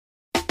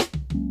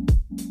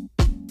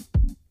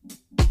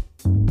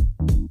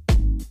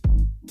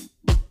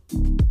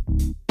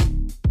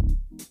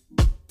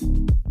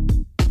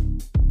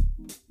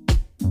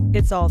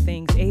is All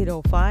Things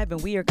 805,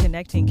 and we are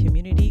connecting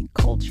community,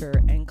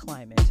 culture, and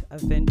climate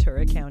of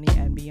Ventura County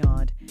and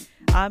beyond.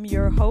 I'm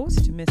your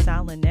host, Miss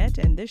Allanette,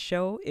 and this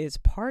show is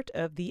part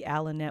of the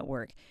Allen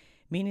Network,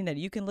 meaning that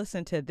you can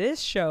listen to this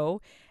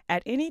show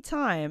at any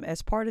time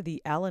as part of the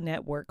Allen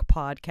Network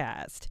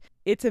podcast.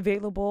 It's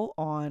available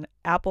on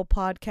Apple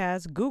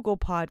Podcasts, Google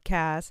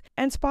Podcasts,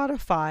 and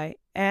Spotify,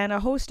 and a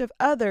host of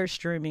other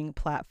streaming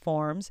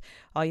platforms.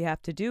 All you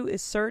have to do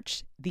is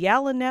search the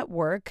Allen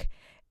Network,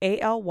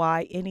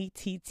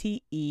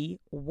 ALYNETTE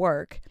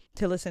work,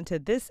 to listen to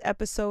this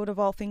episode of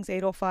All Things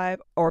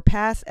 805 or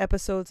past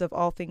episodes of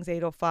All Things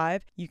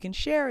 805. You can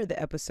share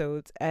the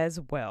episodes as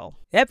well.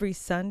 Every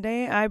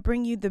Sunday, I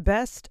bring you the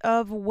best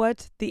of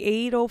what the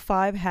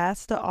 805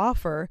 has to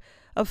offer,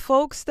 of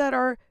folks that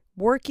are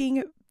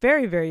working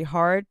very, very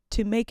hard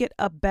to make it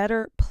a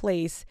better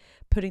place,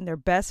 putting their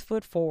best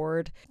foot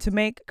forward to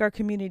make our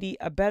community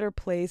a better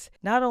place,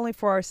 not only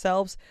for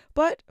ourselves,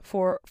 but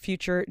for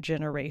future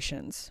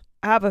generations.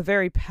 I have a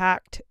very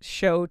packed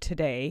show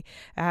today.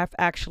 I have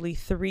actually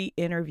 3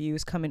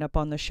 interviews coming up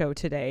on the show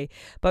today.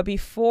 But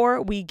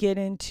before we get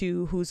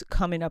into who's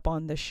coming up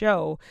on the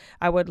show,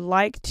 I would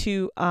like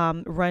to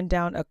run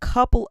down a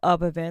couple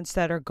of events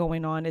that are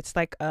going on. It's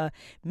like a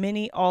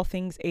mini All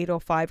Things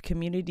 805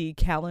 community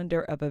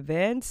calendar of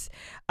events.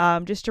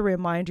 Just to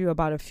remind you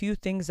about a few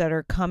things that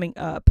are coming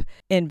up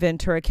in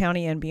Ventura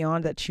County and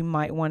beyond that you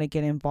might want to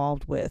get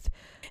involved with.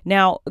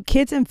 Now,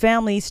 Kids and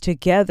Families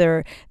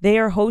Together, they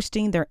are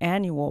hosting their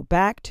annual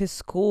back to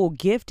school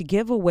gift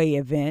giveaway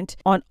event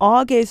on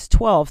August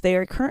 12th. They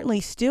are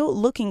currently still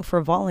looking for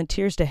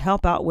volunteers to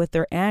help out with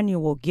their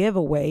annual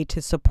giveaway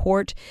to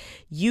support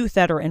youth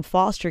that are in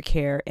foster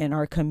care in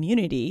our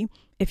community.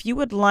 If you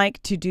would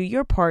like to do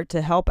your part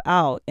to help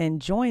out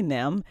and join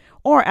them,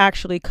 or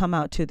actually come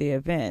out to the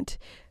event,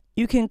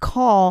 you can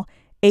call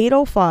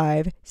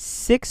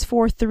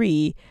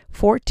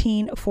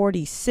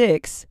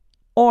 805-643-1446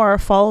 or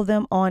follow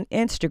them on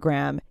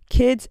Instagram,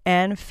 Kids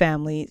and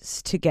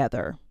Families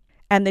Together.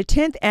 And the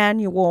 10th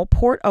annual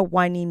Port of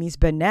Huenemy's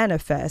Banana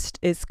Fest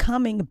is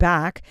coming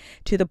back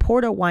to the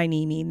Port of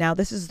Hueneme. Now,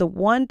 this is the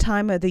one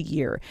time of the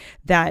year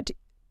that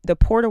the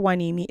Port of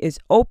Hueneme is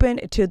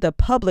open to the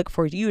public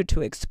for you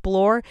to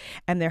explore,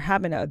 and they're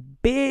having a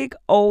big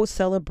old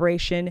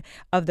celebration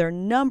of their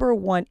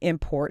 #1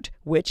 import,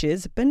 which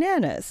is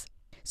bananas.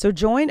 So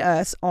join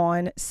us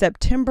on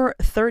September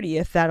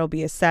 30th. That'll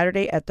be a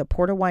Saturday at the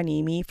Port of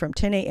Hueneme from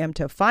 10 a.m.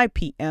 to 5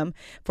 p.m.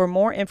 For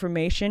more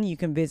information, you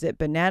can visit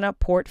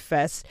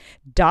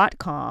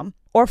bananaportfest.com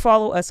or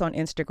follow us on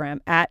Instagram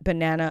at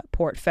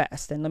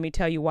bananaportfest. And let me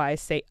tell you why I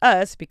say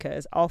us,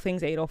 because All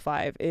Things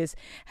 805 is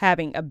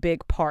having a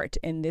big part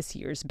in this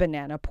year's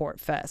Banana Port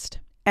Fest.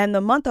 And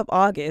the month of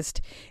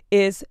August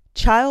is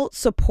Child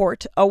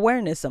Support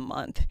Awareness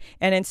Month.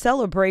 And in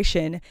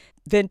celebration,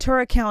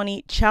 Ventura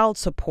County Child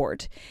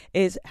Support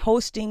is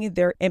hosting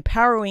their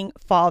Empowering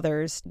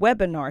Fathers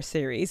webinar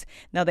series.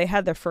 Now, they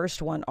had their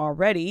first one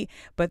already,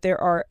 but there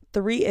are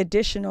 3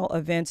 additional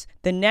events.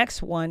 The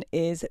next one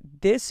is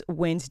this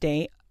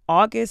Wednesday,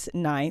 August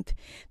 9th,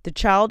 the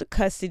Child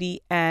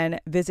Custody and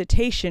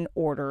Visitation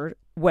Order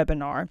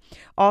webinar.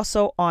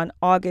 Also on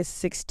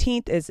August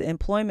 16th is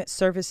Employment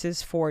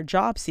Services for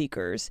Job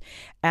Seekers,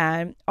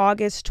 and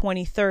August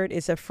 23rd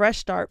is a Fresh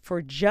Start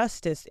for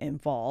Justice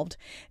Involved.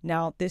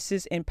 Now, this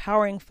is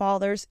Empowering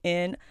Fathers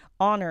in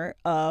honor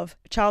of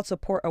Child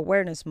Support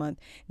Awareness Month.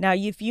 Now,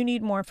 if you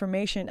need more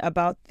information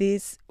about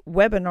this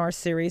webinar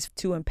series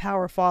to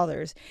empower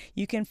fathers,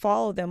 you can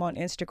follow them on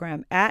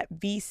Instagram at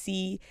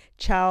VC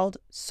Child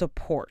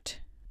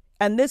Support.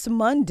 And this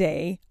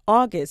Monday,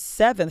 August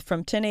 7th,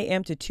 from 10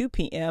 a.m. to 2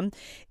 p.m.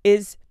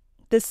 is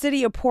the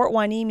City of Port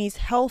Hueneme's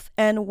Health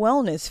and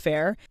Wellness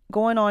Fair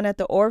going on at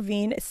the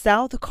Orvine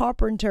South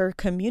Carpenter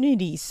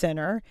Community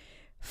Center,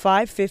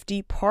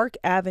 550 Park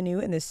Avenue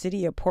in the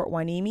City of Port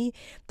Hueneme.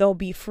 There'll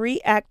be free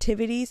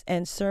activities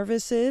and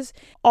services,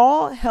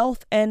 all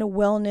health and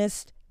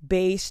wellness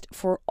based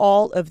for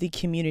all of the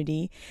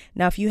community.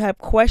 Now, if you have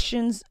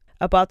questions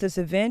about this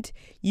event,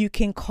 you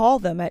can call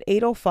them at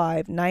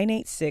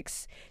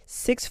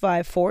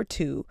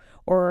 805-986-6542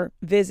 or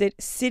visit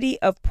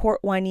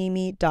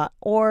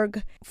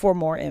cityofporthueneme.org for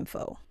more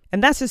info.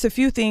 And that's just a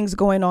few things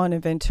going on in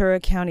Ventura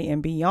County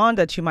and beyond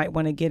that you might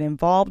want to get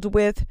involved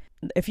with.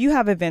 If you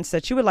have events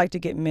that you would like to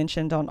get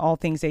mentioned on All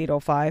Things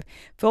 805,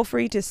 feel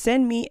free to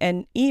send me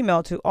an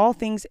email to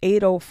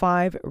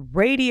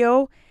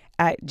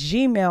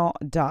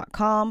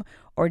allthings805radio@gmail.com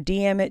or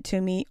DM it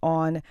to me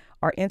on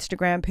our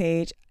Instagram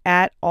page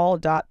at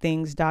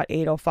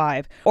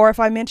all.things.805. Or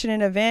if I mention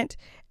an event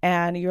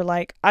and you're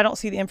like, I don't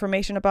see the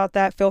information about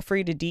that, feel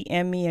free to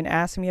DM me and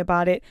ask me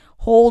about it.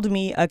 Hold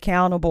me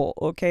accountable,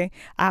 okay?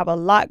 I have a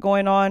lot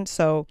going on,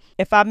 so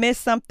if I miss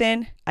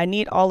something, I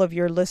need all of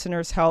your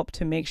listeners' help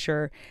to make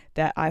sure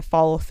that I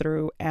follow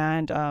through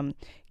and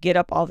get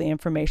up all the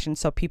information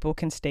so people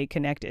can stay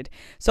connected.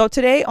 So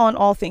today on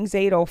All Things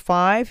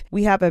 805,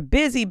 we have a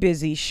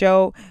busy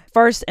show.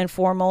 First and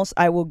foremost,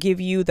 I will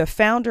give you the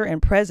founder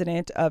and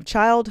president of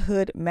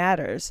Childhood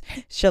Matters,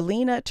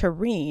 Shelina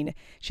Tureen.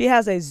 She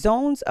has a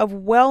Zones of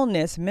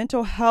Wellness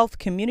mental health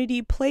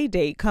community play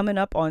date coming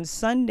up on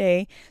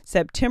Sunday,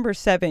 September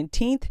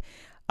 17th.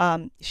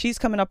 She's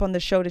coming up on the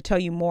show to tell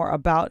you more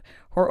about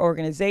her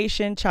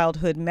organization,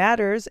 Childhood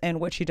Matters, and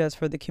what she does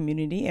for the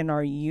community and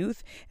our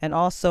youth, and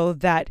also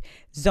that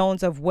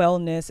Zones of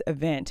Wellness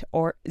event,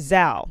 or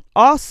ZOW.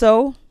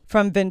 Also,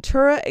 from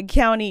Ventura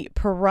County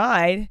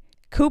Pride,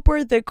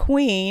 Cooper the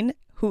Queen,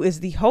 who is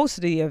the host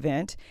of the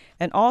event,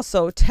 and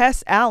also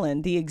Tess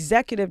Allen, the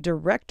executive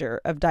director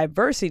of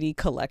Diversity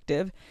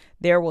Collective.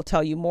 There will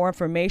tell you more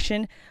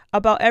information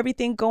about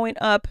everything going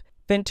up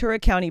Ventura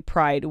County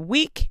Pride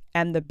Week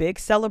and the big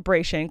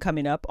celebration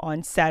coming up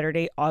on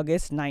Saturday,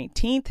 August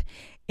 19th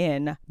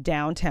in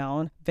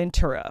downtown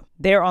Ventura.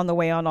 They're on the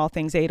way on All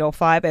Things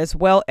 805, as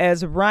well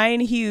as Ryan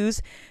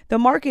Hughes, the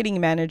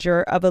marketing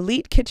manager of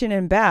Elite Kitchen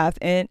and Bath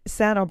in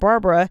Santa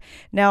Barbara.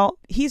 Now,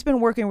 he's been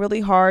working really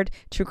hard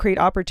to create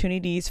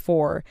opportunities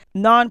for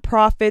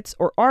nonprofits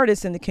or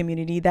artists in the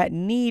community that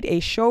need a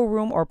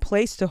showroom or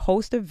place to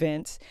host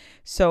events.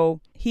 So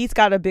he's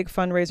got a big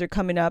fundraiser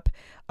coming up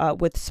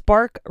with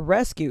Spark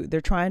Rescue. They're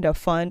trying to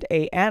fund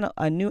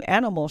a new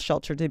animal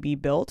shelter to be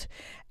built.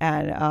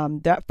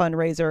 And that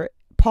fundraiser,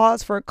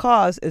 Pause for a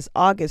Cause, is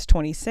August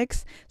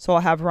 26th. So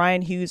I'll have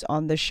Ryan Hughes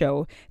on the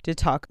show to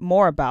talk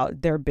more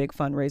about their big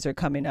fundraiser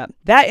coming up.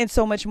 That and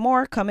so much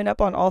more coming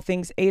up on All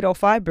Things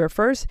 805. But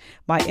first,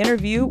 my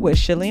interview with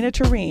Shelina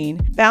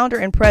Tureen, founder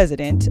and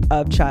president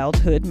of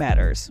Childhood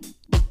Matters.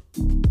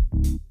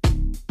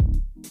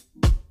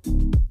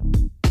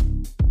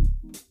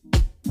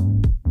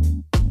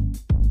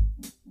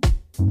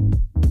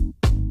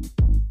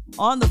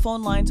 On the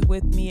phone lines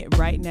with me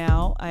right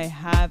now, I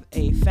have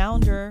a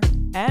founder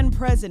and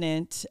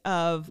president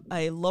of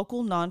a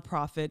local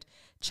nonprofit,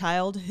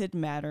 Childhood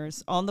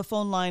Matters, on the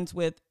phone lines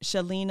with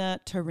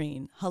Shelina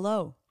Tureen.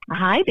 Hello.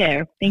 Hi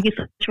there. Thank you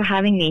so much for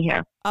having me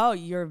here. Oh,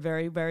 you're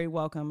very, very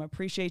welcome.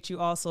 Appreciate you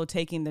also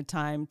taking the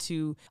time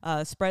to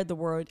spread the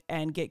word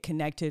and get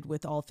connected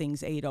with All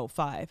Things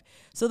 805.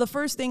 So the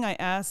first thing I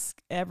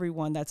ask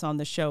everyone that's on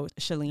the show,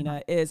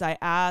 Shelina, is I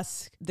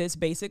ask this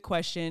basic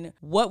question: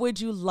 what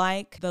would you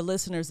like the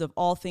listeners of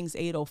All Things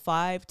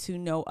 805 to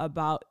know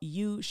about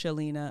you,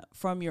 Shelina,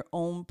 from your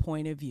own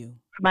point of view?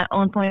 From my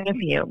own point of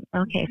view.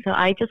 Okay, so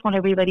I just want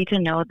everybody to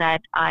know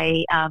that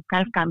I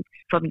kind of come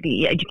from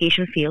the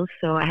education field.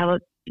 So I have a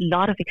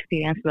lot of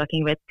experience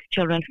working with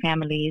children,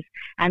 families,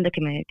 and the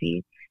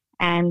community.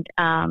 And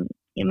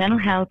mental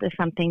health is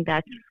something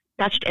that's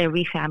touched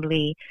every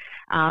family,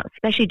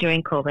 especially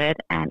during COVID,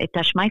 and it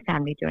touched my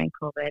family during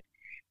COVID.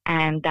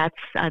 And that's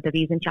the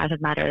reason Childhood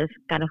Matters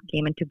kind of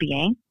came into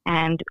being.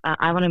 And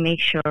I want to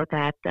make sure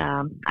that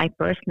I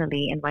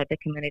personally invite the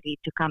community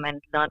to come and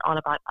learn all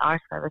about our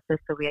services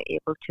so we are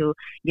able to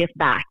give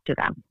back to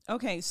them.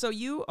 Okay, so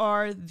you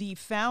are the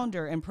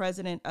founder and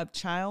president of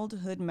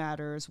Childhood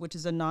Matters, which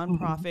is a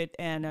nonprofit,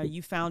 and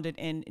you founded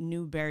in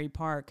Newbury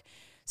Park.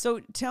 So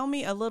tell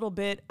me a little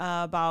bit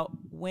about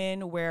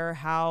when, where,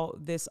 how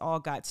this all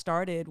got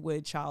started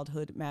with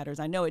Childhood Matters.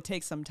 I know it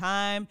takes some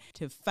time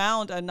to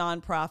found a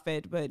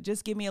nonprofit, but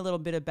just give me a little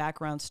bit of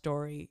background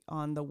story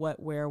on the what,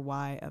 where,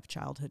 why of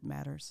Childhood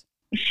Matters.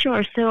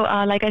 Sure. So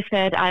like I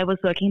said, I was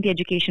working in the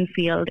education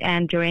field,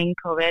 and during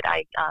COVID,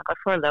 I got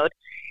furloughed.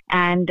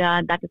 And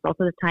that is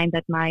also the time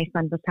that my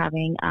son was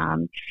having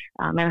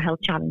mental health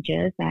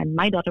challenges. And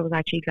my daughter was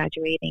actually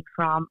graduating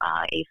from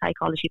a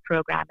psychology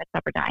program at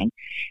Pepperdine.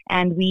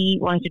 And we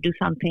wanted to do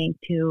something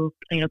to,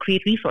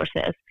 create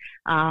resources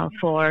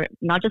for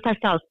not just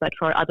ourselves, but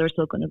for others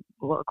who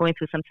are going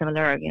through some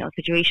similar,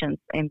 situations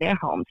in their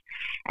homes.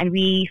 And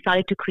we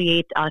started to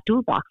create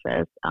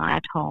toolboxes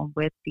at home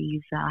with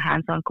these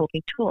hands-on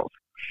coping tools.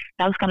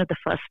 That was kind of the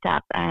first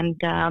step. And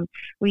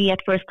we at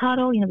first thought,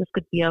 this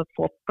could be a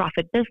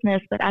for-profit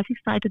business. But as we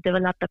started to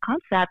develop the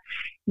concept,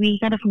 we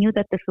kind of knew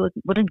that this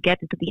wouldn't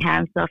get into the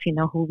hands of,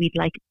 who we'd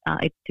like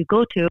it to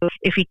go to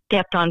if we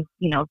kept on,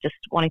 just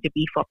wanting to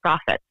be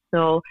for-profit.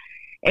 So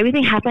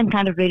everything happened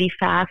kind of really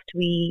fast.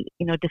 We,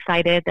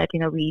 decided that,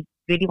 we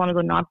really want to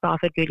go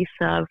nonprofit, really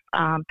serve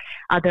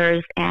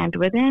others. And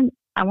within,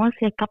 I want to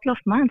say, a couple of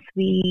months,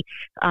 we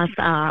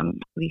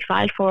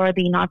filed for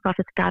the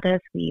nonprofit status.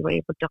 We were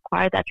able to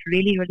acquire that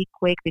really, really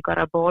quick. We got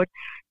our board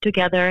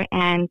together,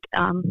 and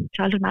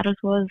Childhood Matters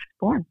was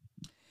born.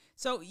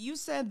 So you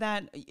said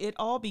that it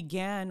all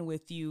began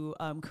with you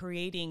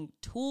creating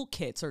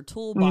toolkits or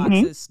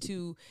toolboxes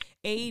to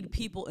aid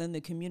people in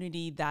the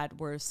community that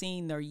were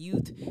seeing their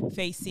youth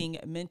facing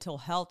mental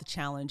health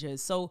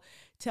challenges. So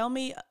tell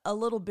me a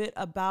little bit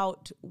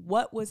about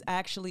what was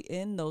actually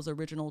in those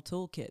original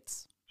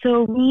toolkits.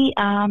 So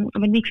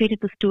when we created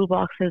those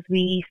toolboxes,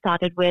 we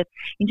started with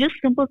just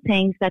simple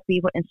things that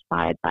we were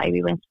inspired by.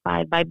 We were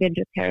inspired by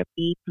behavior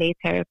therapy, play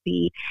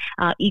therapy,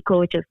 eco,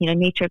 which is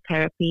nature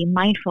therapy,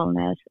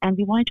 mindfulness, and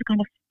we wanted to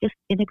kind of just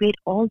integrate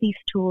all these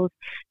tools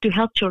to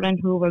help children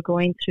who were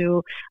going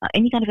through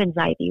any kind of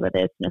anxiety, whether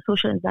it's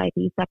social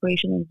anxiety,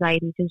 separation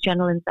anxiety, just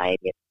general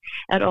anxiety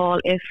at all.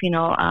 If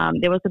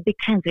there was a big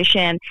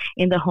transition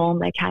in the home,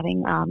 like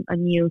having a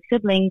new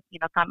sibling,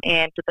 come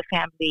in to the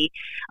family,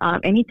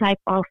 any type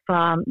of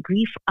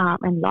grief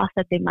and loss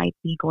that they might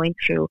be going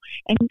through,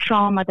 any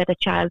trauma that a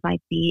child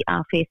might be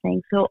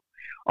facing. So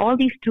all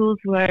these tools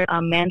were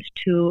meant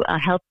to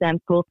help them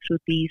go through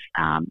these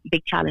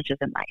big challenges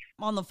in life.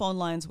 On the phone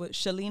lines with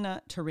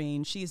Shalina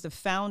Tareen. She's the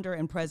founder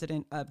and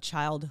president of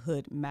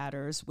Childhood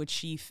Matters,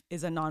 which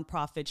is a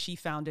nonprofit she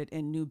founded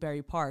in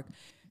Newbury Park.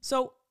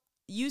 So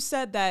you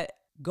said that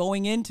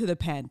going into the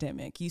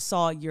pandemic, you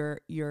saw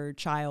your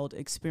child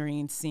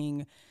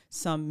experiencing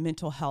some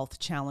mental health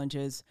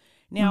challenges.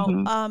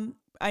 Now,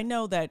 I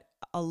know that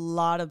a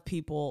lot of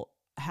people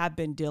have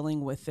been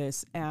dealing with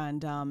this,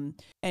 and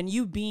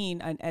you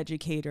being an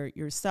educator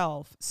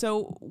yourself.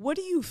 So what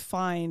do you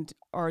find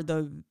are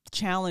the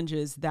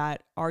challenges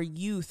that our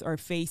youth are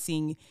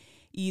facing,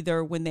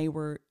 either when they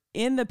were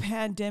in the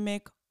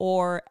pandemic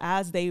or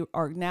as they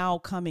are now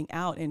coming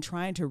out and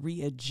trying to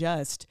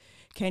readjust?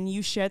 Can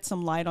you shed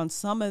some light on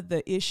some of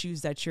the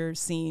issues that you're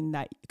seeing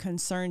that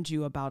concerns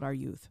you about our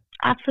youth?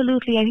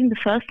 Absolutely. I think the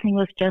first thing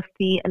was just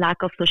the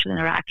lack of social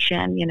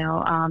interaction.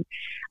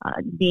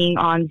 Being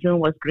on Zoom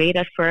was great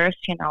at first.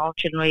 Children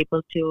were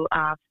able to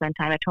spend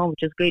time at home,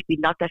 which is great. We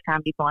love that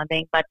family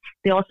bonding, but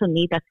they also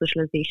need that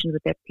socialization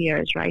with their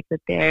peers, right?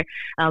 With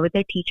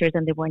their teachers,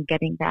 and they weren't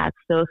getting that.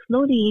 So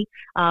slowly,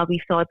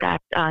 we saw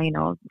that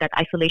that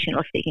isolation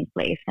was taking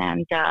place,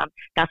 and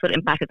that's what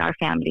impacted our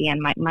family and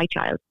my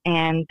child.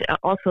 And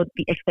also,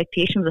 the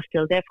expectations were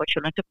still there for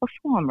children to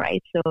perform,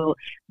 right? So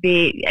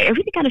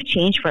everything kind of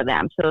changed for them.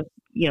 So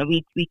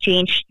we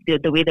changed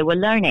the way they were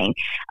learning,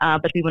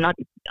 but we were not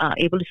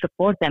able to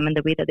support them in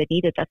the way that they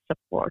needed that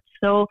support.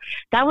 So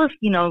that was,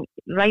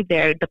 right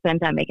there, the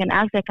pandemic. And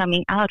as they're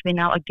coming out, we're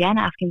now again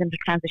asking them to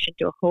transition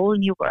to a whole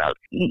new world.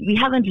 We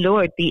haven't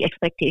lowered the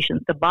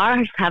expectations. The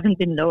bars haven't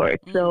been lowered.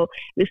 So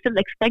we still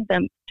expect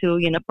them to,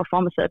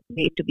 perform a certain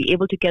way, to be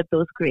able to get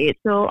those grades.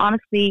 So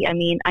honestly,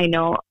 I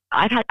know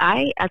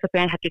I, as a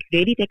parent, had to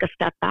really take a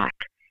step back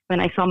when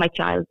I saw my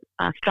child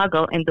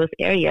struggle in those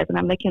areas. And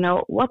I'm like,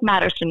 what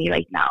matters to me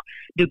right now?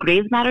 Do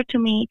grades matter to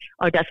me,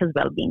 or does his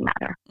well-being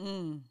matter?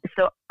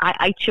 So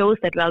I chose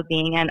that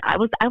well-being, and I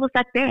was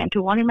that parent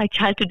who wanted my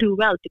child to do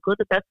well, to go to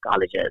the best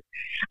colleges,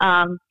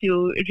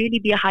 to really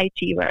be a high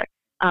achiever.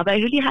 But I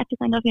really had to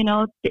kind of,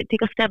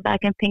 take a step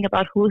back and think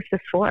about who is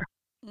this for?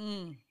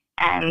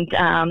 And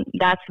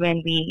that's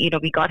when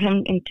we got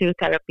him into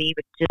therapy,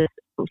 which is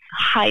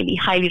highly,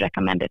 highly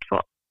recommended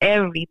for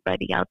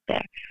everybody out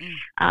there,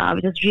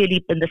 which has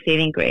really been the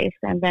saving grace.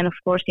 And then, of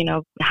course,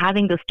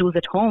 having those tools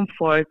at home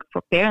for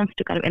parents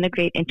to kind of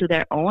integrate into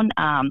their own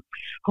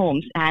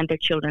homes and their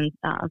children.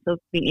 So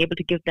being able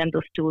to give them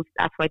those tools,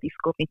 that's why these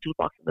scoping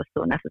toolboxes are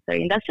so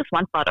necessary. And that's just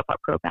one part of our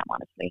program,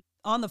 honestly.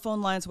 On the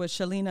phone lines with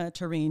Shalina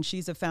Tareen.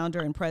 She's the founder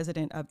and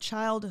president of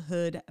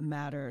Childhood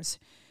Matters.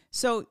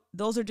 So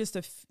those are just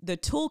the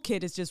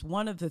toolkit is just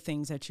one of the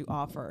things that you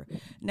offer.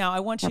 Now, I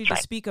want you to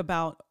speak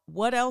about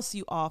what else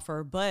you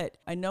offer, but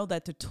I know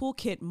that the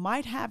toolkit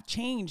might have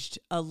changed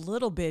a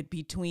little bit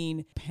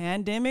between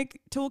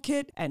pandemic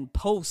toolkit and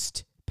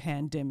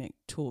post-pandemic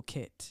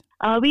toolkit.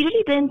 We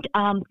really didn't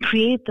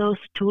create those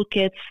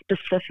toolkits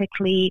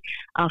specifically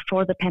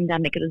for the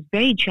pandemic. It was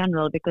very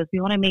general because we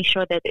want to make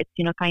sure that it's,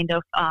 kind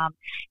of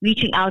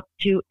reaching out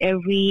to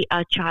every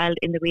child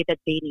in the way that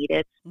they need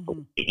it.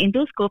 In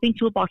those scoping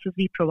toolboxes,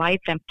 we provide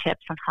them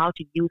tips on how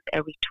to use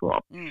every tool.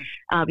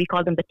 We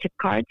call them the tip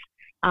cards.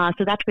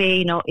 So that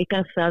way, it kind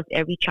of serves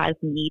every child's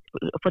need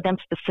for them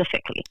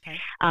specifically.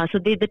 So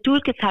the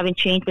toolkits haven't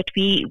changed, but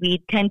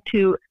we tend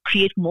to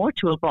create more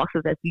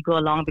toolboxes as we go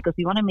along because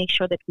we want to make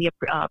sure that we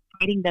are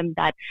providing them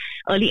that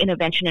early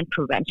intervention and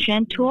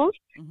prevention tools.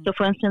 So,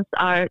 for instance,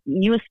 our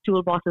newest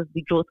toolbox is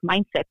the growth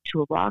mindset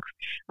toolbox,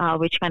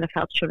 which kind of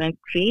helps children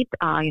create,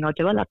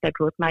 develop their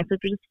growth mindset,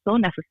 which is so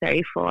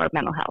necessary for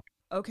mental health.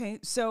 Okay.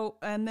 So,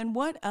 and then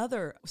what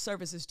other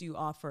services do you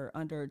offer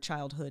under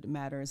Childhood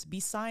Matters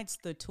besides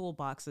the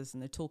toolboxes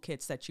and the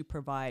toolkits that you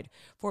provide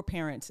for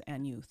parents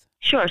and youth?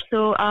 Sure.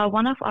 So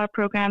one of our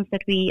programs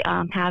that we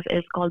have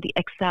is called the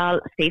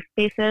Excel Safe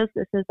Spaces.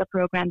 This is a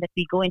program that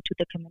we go into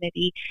the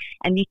community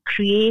and we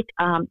create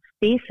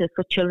spaces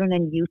for children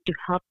and youth to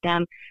help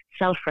them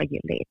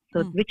self-regulate.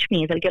 So which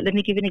means, let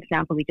me give you an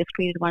example. We just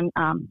created one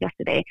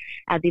yesterday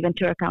at the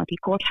Ventura County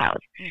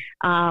Courthouse.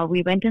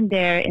 We went in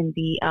there in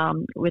the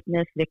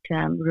witness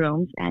victim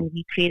rooms and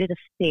we created a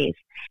space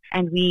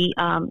and we,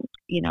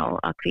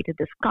 created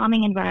this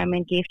calming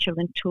environment, gave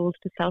children tools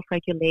to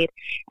self-regulate.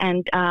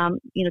 And,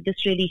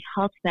 this really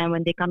helps them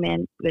when they come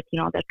in with,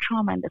 their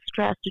trauma and the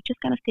stress to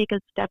just kind of take a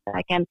step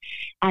back and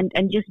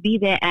just be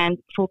there and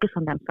focus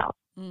on themselves.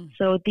 Mm.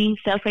 So these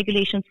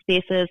self-regulation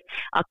spaces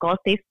are called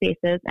safe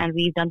spaces, and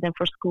we've done them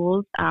for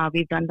schools.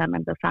 We've done them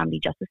in the Family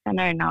Justice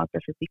Center, and now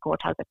this is the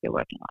courthouse that we're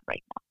working on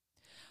right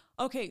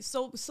now. Okay,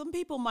 so some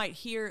people might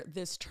hear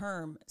this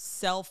term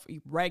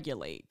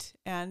self-regulate,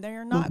 and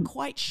they're not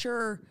quite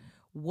sure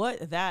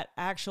what that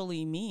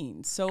actually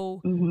means.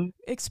 So Mm-hmm.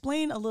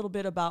 explain a little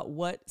bit about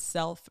what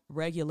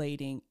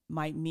self-regulating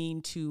might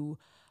mean to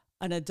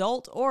an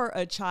adult or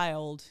a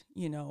child,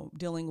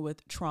 dealing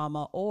with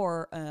trauma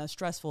or a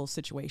stressful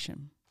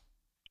situation.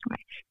 Right.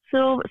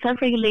 So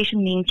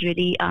self-regulation means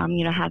really,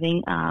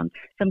 having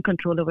some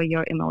control over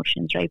your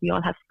emotions, right? We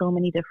all have so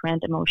many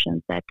different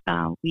emotions that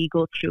we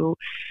go through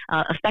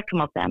a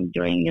spectrum of them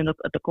during,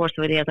 the course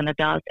of a day as an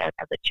adult, as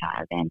a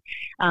child. And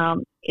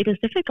it is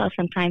difficult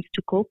sometimes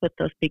to cope with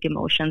those big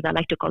emotions. I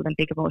like to call them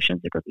big emotions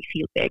because we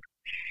feel big.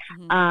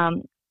 Mm-hmm.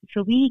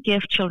 So we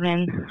give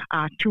children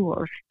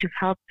tools to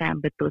help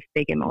them with those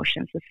big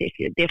emotions. So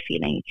if they're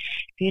feeling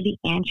really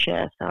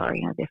anxious or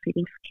they're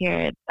feeling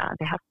scared,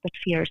 they have that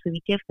fear. So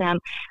we give them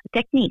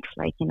techniques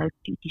like to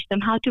teach them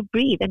how to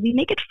breathe, and we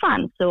make it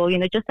fun. So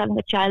just telling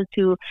a child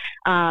to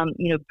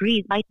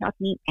breathe might not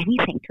mean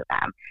anything to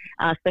them,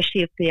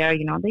 especially if they are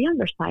on the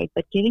younger side.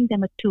 But giving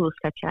them a tool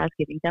such as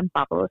giving them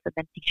bubbles and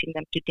then teaching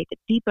them to take a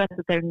deep breath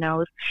with their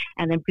nose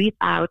and then breathe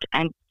out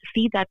and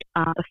see that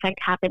effect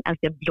happen as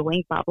they're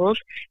blowing bubbles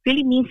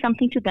really means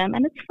something to them,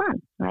 and it's fun,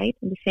 right?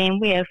 In the same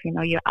way, if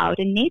you're out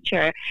in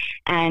nature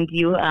and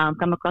you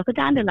come across a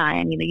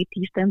dandelion, you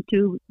teach them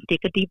to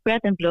take a deep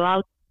breath and blow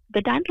out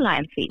the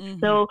dandelion seeds. Mm-hmm.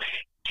 So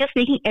just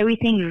making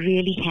everything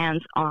really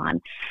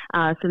hands-on.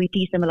 So we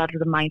teach them a lot of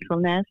the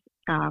mindfulness,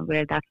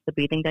 where that's the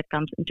breathing that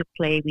comes into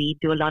play. We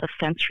do a lot of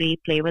sensory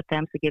play with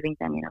them, so giving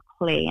them,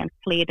 play and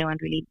Play-Doh and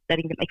really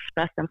letting them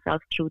express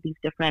themselves through these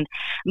different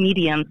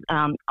mediums.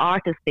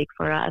 Art is big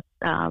for us.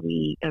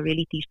 We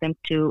really teach them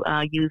to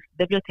use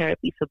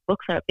bibliotherapy, so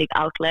books are a big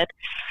outlet.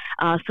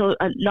 So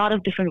a lot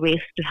of different ways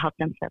to help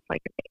them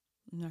self-regulate.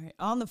 All right.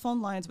 On the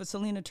phone lines with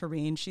Selena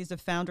Tureen. She's the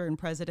founder and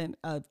president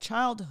of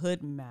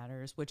Childhood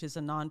Matters, which is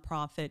a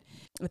nonprofit.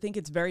 I think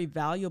it's very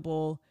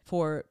valuable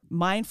for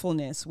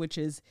mindfulness, which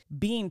is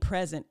being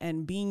present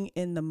and being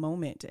in the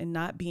moment and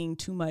not being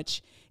too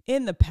much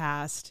in the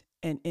past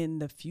and in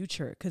the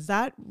future, because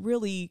that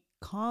really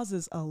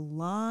causes a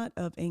lot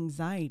of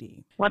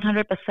anxiety.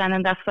 100%.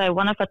 And that's why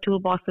one of our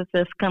toolboxes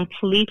is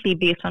completely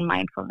based on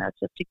mindfulness,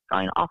 just to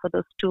offer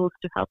those tools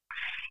to help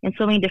in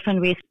so many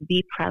different ways to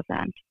be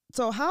present.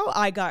 So how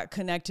I got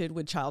connected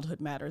with Childhood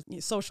Matters,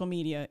 social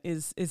media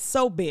is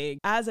so big.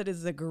 As it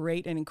is a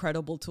great and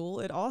incredible tool,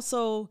 it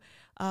also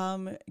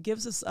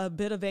gives us a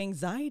bit of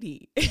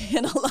anxiety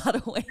in a lot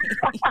of ways.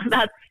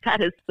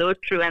 That is so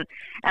true,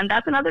 and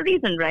that's another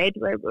reason, right?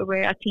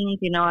 Where our teens,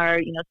 are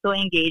so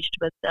engaged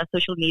with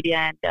social media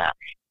and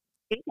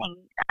facing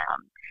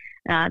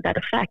that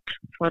effect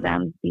for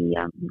them,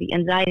 the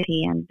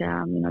anxiety and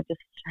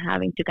just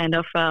having to kind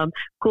of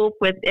cope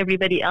with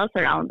everybody else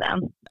around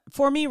them.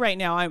 For me right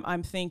now,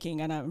 I'm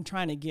thinking, and I'm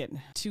trying to get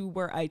to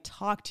where I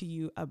talk to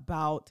you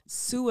about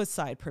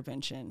suicide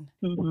prevention,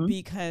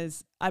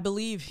 because I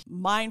believe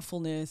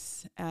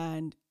mindfulness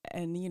and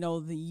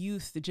the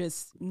youth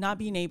just not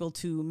being able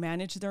to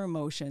manage their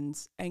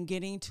emotions and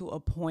getting to a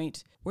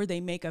point where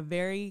they make a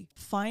very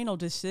final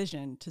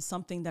decision to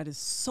something that is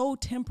so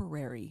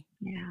temporary.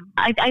 Yeah,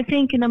 I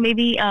think,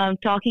 maybe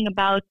talking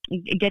about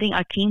getting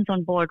our teens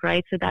on board,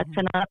 right? So that's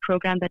another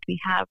program that we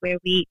have where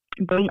we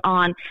bring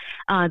on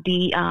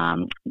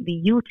the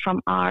youth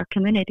from our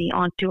community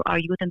onto our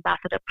Youth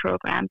Ambassador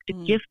program to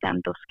give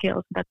them those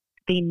skills that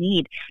they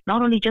need,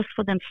 not only just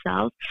for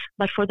themselves,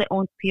 but for their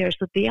own peers.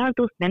 So they are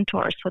those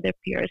mentors for their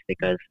peers,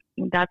 because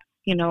that's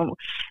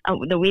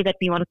the way that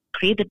we want to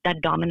create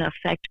that domino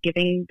effect,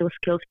 giving those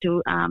skills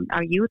to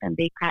our youth, and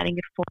they carrying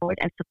it forward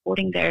and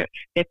supporting their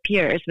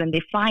peers when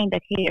they find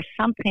that, hey, there's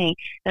something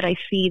that I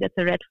see that's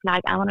a red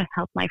flag, I want to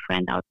help my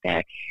friend out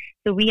there.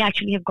 So we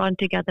actually have gone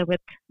together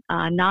with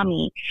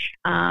NAMI,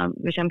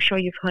 which I'm sure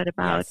you've heard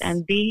about, yes.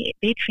 And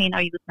they train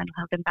our youth mental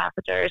health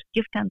ambassadors,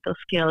 give them those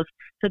skills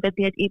so that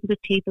they're able to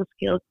take those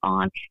skills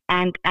on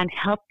and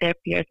help their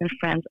peers and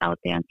friends out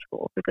there in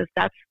school, because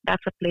that's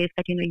a place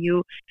that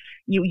you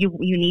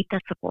need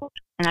that support,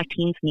 and our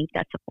teens need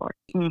that support.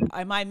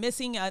 Am I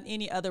missing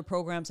any other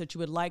programs that you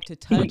would like to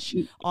touch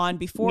on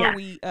before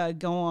we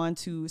go on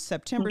to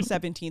September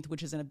 17th,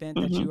 which is an event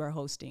that you are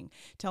hosting?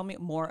 Tell me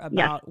more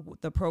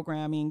about the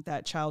programming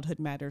that Childhood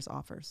Matters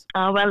offers.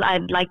 Well,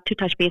 I'd like to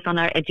touch base on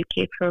our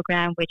Educate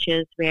program, which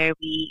is where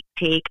we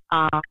take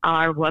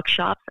our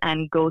workshops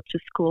and go to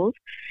schools,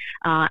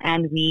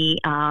 and we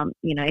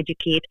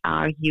educate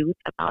our youth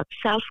about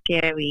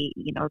self-care. We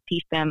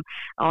teach them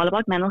all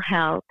about mental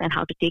health and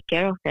how to take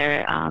care of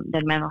their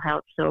mental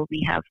health. So we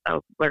have a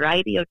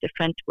variety of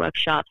different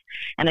workshops.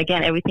 And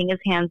again, everything is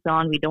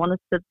hands-on. We don't want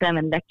to sit them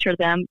and lecture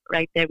them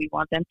right there. We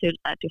want them to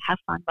have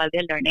fun while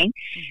they're learning.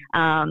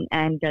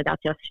 And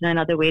that's just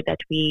another way that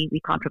we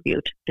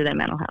contribute to their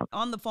mental health.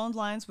 On the phone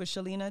lines with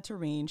Shalina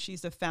Tareen.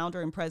 She's the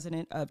founder and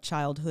president of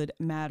Childhood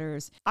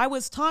Matters. I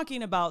was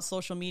talking about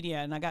social media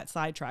and I got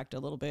sidetracked a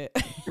little bit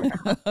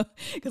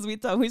because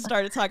we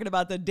started talking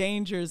about the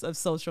dangers of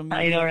social media.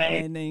 I know,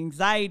 right? And the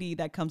anxiety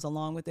that comes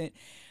along with it.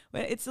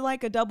 But it's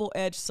like a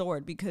double-edged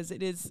sword because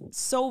it is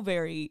so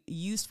very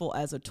useful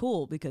as a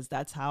tool, because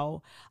that's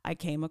how I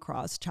came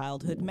across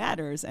Childhood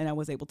Matters and I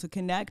was able to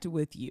connect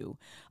with you.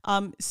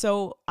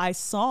 So I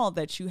saw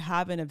that you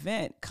have an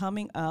event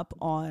coming up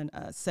on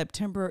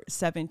September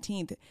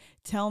 17th.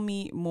 Tell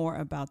me more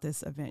about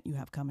this event you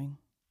have coming.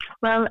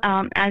 Well,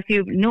 as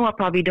you know or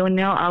probably don't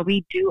know,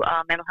 we do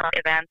mental health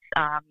events,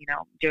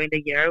 during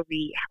the year.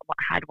 We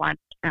had one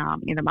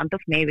in the month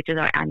of May, which is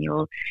our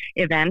annual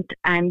event.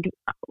 And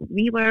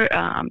we were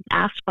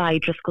asked by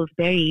Driscoll's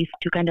Berries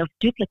to kind of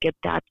duplicate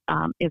that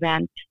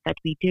event that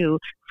we do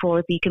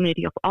for the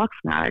community of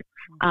Oxnard.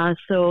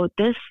 So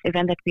this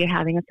event that we're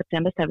having on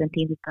September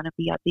 17th is going to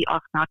be at the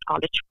Oxnard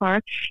College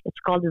Park. It's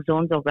called the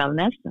Zones of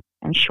Wellness,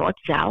 in short,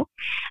 ZOW.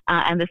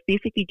 And this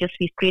basically just,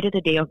 we created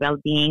a day of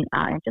well-being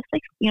and just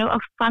like, a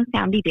fun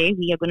family day.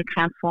 We are going to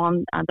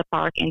transform the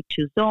park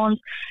into zones,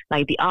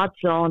 like the art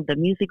zone, the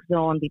music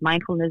zone, the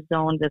mindfulness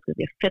zone. There's going to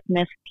be a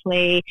fitness,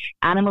 play,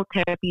 animal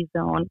therapy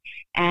zone.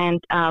 And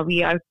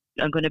we are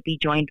going to be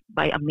joined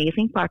by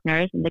amazing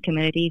partners in the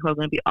community who are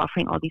going to be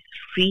offering all these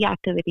free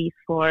activities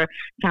for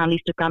families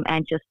to come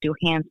and just do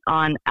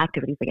hands-on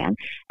activities again,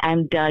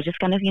 and just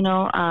kind of,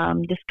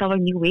 discover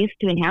new ways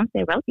to enhance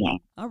their well-being.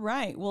 All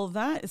right. Well,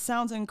 that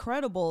sounds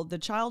incredible. The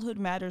Childhood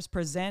Matters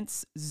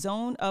presents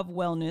Zone of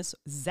Wellness,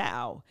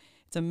 ZOW.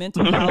 It's a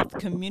mental health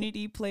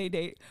community play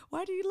date.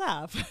 Why do you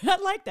laugh? I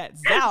like that.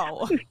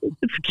 ZOW.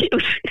 It's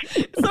cute.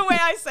 It's the way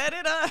I said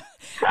it.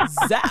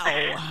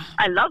 ZOW.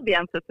 I love the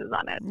emphasis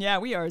on it. Yeah,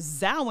 we are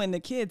zowing the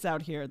kids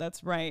out here.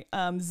 That's right.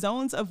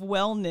 Zones of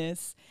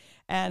Wellness.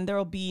 And there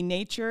will be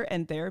nature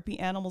and therapy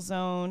animal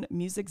zone,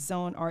 music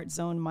zone, art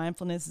zone,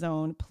 mindfulness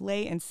zone,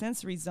 play and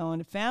sensory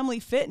zone, family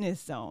fitness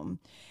zone.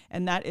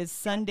 And that is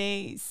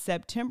Sunday,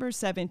 September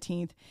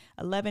 17th,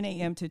 11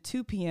 a.m. to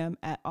 2 p.m.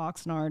 at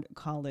Oxnard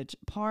College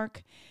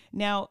Park.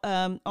 Now,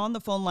 on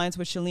the phone lines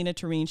with Shalina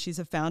Tareen, she's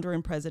a founder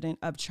and president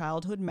of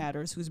Childhood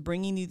Matters, who's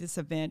bringing you this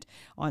event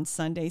on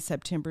Sunday,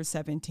 September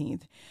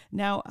 17th.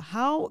 Now,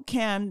 how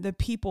can the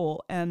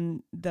people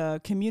and the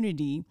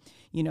community,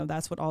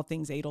 that's what All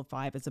Things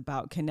 805 is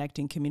about,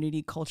 connecting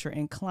community, culture,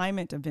 and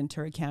climate of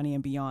Ventura County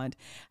and beyond.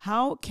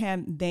 How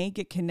can they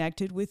get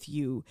connected with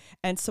you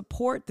and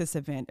support this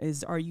event?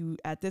 Are you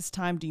at this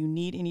time, do you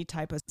need any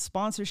type of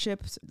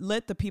sponsorships?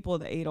 Let the people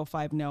of the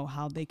 805 know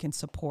how they can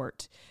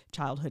support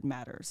Childhood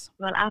Matters.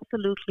 Well,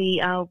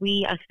 absolutely.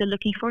 We are still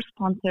looking for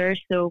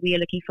sponsors. So we are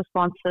looking for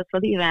sponsors for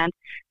the event,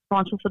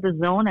 sponsors for the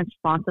zone, and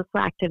sponsors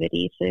for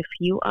activities. So if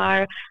you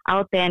are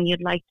out there and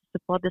you'd like to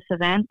support this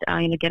event,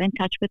 get in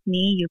touch with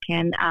me. You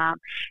can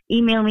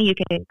email me. You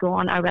can go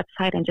on our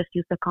website and just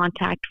use the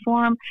contact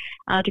form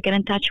to get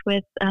in touch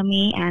with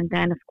me. And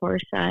then, of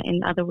course,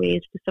 in other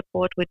ways to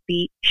support would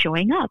be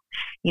showing up.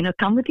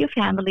 Come with your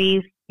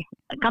families.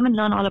 Come and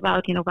learn all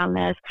about,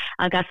 wellness.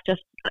 That's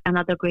just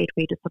another great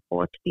way to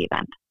support the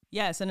event.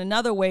 Yes, and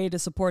another way to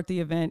support the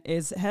event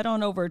is head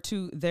on over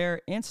to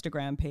their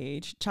Instagram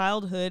page,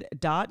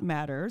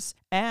 childhood.matters,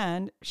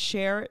 and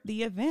share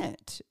the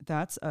event.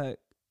 That's a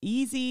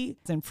easy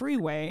and free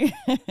way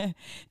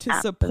to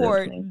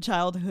support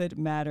Childhood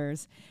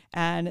Matters.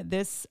 And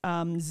this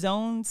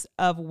Zones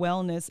of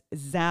Wellness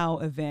ZOW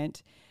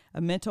event,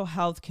 a mental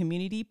health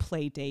community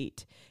play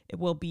date, it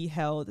will be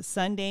held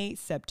Sunday,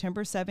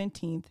 September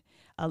 17th,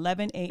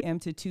 11 a.m.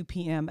 to 2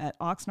 p.m. at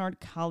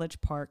Oxnard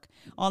College Park.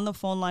 On the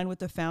phone line with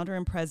the founder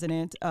and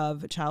president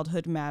of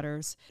Childhood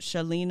Matters,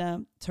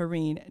 Shalina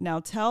Tareen. Now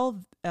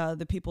tell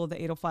the people of the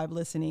 805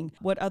 listening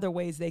what other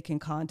ways they can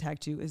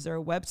contact you. Is there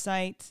a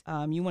website?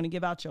 You want to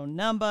give out your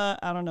number?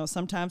 I don't know.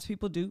 Sometimes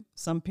people do.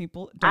 Some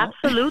people don't.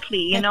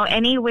 Absolutely.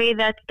 Any way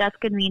that's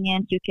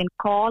convenient. You can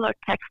call or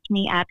text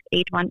me at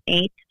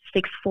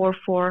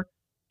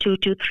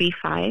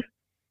 818-644-2235.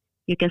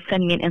 You can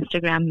send me an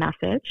Instagram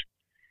message.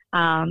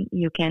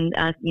 You can,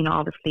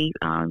 obviously,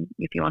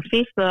 if you're on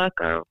Facebook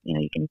or,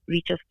 you can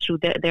reach us through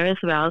there as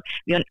well.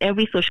 We're on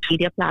every social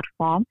media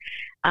platform.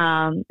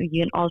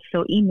 You can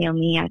also email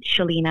me at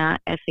Shalina,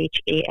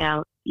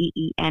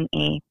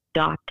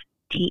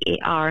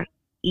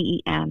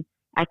 SHALEENA.TAREEN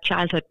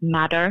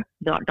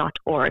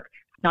 @childhoodmatter.org.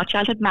 Not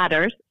Childhood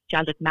Matters,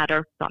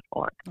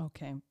 childhoodmatter.org.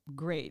 Okay,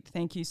 great.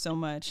 Thank you so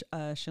much,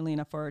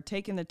 Shalina, for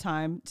taking the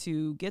time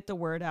to get the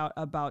word out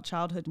about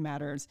Childhood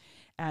Matters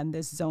and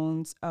this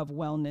Zones of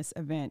Wellness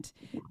event.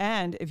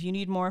 And if you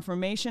need more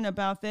information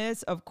about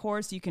this, of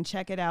course, you can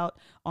check it out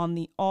on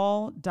the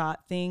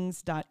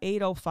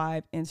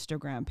all.things.805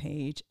 Instagram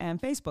page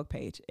and Facebook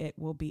page. It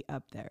will be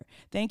up there.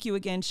 Thank you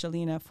again,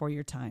 Shalina, for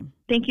your time.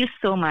 Thank you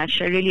so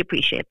much. I really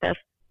appreciate this.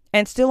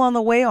 And still on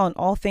the way on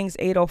All Things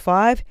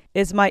 805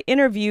 is my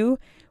interview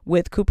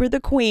with Cooper the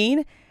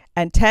Queen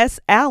and Tess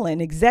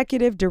Allen,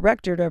 Executive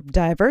Director of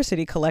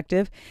Diversity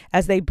Collective,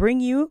 as they bring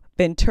you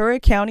Ventura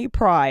County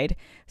Pride,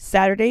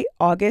 Saturday,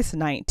 August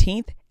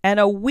 19th, and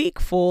a week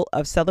full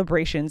of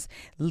celebrations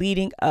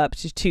leading up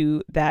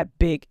to that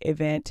big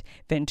event,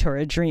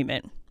 Ventura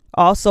Dreamin'.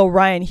 Also,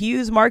 Ryan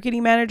Hughes,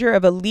 marketing manager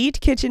of Elite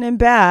Kitchen and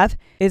Bath,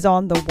 is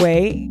on the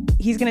way.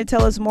 He's going to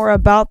tell us more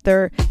about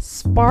their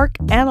Spark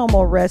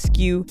Animal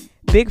Rescue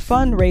big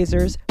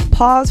fundraisers,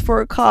 Pause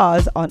for a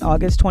Cause, on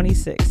August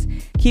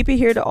 26th. Keep it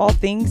here to All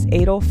Things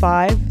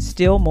 805.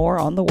 Still more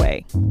on the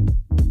way.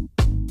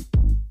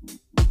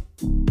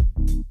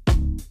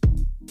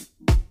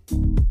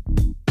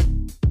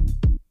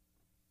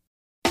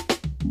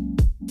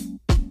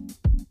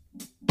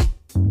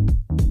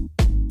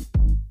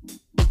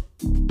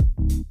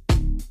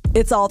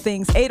 It's All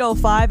Things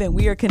 805, and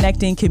we are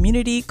connecting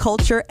community,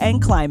 culture,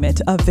 and climate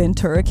of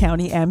Ventura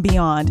County and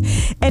beyond.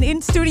 And in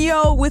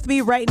studio with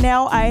me right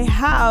now, I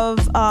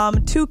have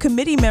two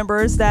committee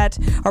members that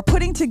are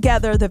putting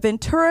together the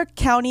Ventura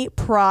County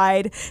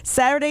Pride,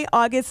 Saturday,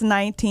 August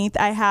 19th.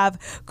 I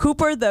have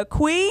Cooper the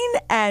Queen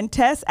and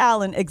Tess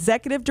Allen,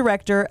 Executive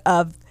Director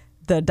of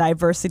the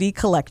Diversity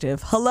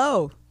Collective.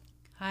 Hello.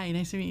 Hi,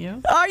 nice to meet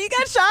you. Oh, you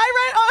got shy,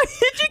 right? Oh,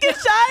 did you get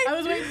shy? I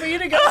was waiting for you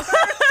to go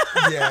first.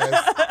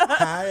 Yes.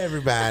 Hi,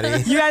 everybody.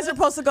 You guys are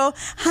supposed to go,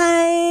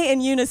 hi,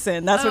 in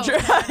unison. That's what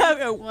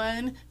you're...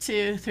 1,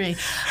 2, 3.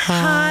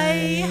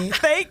 Hi.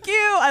 Thank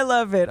you. I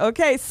love it.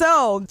 Okay,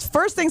 so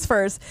first things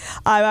first,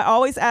 I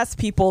always ask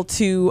people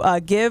to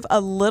give a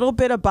little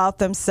bit about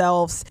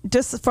themselves,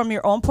 just from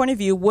your own point of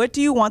view. What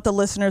do you want the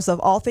listeners of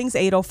All Things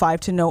 805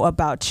 to know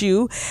about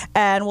you?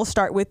 And we'll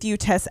start with you,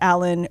 Tess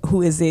Allen,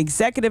 who is the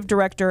Executive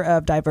Director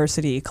of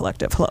Diversity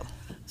Collective. Hello.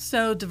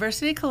 So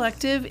Diversity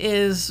Collective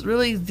is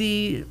really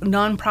the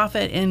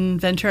nonprofit in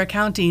Ventura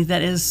County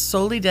that is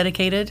solely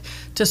dedicated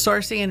to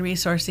sourcing and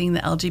resourcing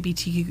the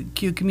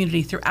LGBTQ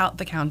community throughout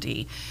the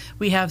county.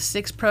 We have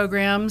 6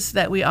 programs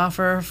that we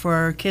offer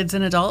for kids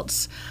and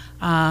adults.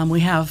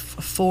 We have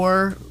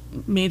 4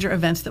 major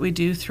events that we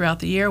do throughout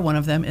the year. One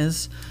of them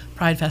is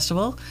Pride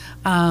Festival.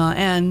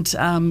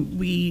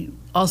 We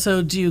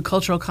also do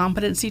cultural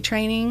competency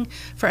training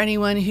for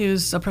anyone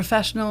who's a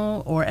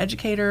professional or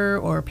educator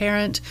or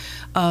parent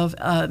of,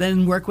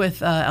 then work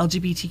with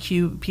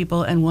LGBTQ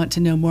people and want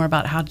to know more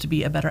about how to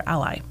be a better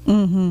ally.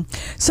 Mm-hmm.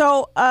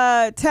 So,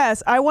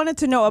 Tess, I wanted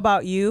to know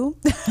about you.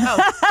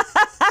 Oh.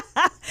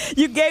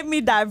 You gave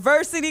me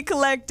Diversity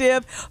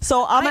Collective,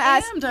 so I'm gonna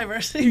ask. I am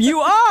diversity. You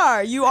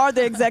are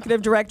the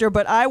executive director,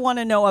 but I want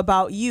to know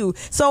about you.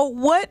 So,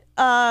 what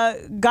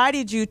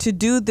guided you to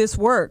do this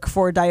work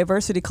for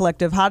Diversity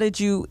Collective? How did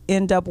you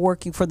end up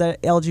working for the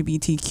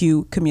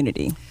LGBTQ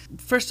community?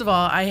 First of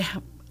all, I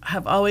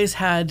have always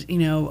had,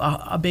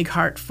 a big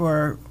heart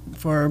for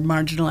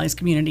marginalized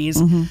communities.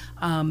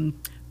 Mm-hmm.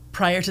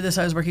 Prior to this,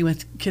 I was working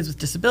with kids with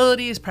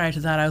disabilities. Prior to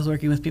that, I was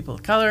working with people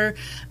of color.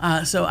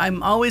 So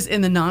I'm always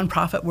in the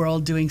nonprofit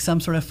world doing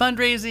some sort of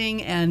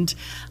fundraising. And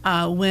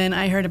when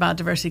I heard about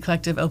Diversity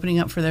Collective opening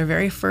up for their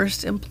very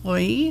first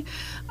employee,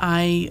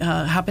 I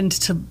happened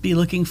to be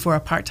looking for a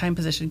part-time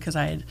position because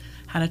I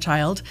had a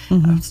child.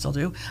 Mm-hmm. I still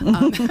do.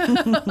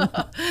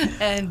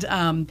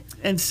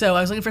 And so I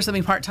was looking for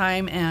something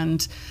part-time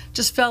and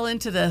just fell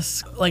into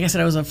this. Like I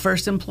said, I was a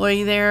first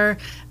employee there,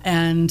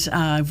 and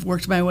I've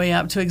worked my way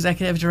up to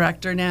executive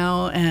director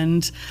now,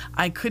 and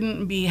I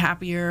couldn't be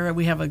happier.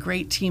 We have a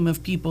great team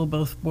of people,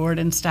 both board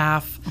and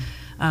staff.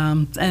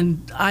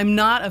 And I'm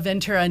not a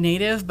Ventura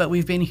native, but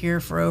we've been here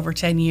for over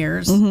 10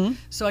 years. Mm-hmm.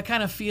 So I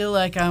kind of feel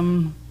like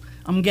I'm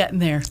getting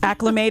there.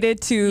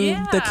 Acclimated to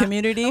the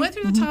community. I went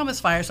through the Thomas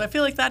fire, so I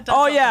feel like that does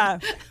something. Yeah.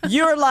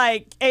 You're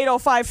like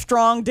 805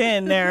 stronged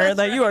in there.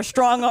 Like you are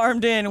strong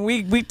armed in.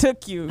 We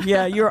took you.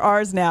 Yeah, you're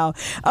ours now.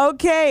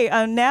 Okay,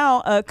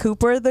 now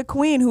Cooper the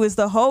Queen, who is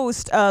the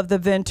host of the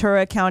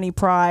Ventura County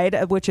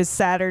Pride, which is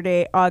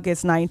Saturday,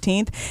 August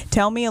 19th.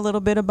 Tell me a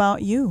little bit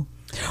about you.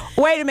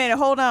 Wait a minute.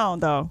 Hold on,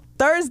 though.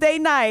 Thursday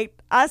night,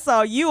 I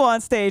saw you on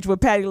stage with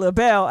Patti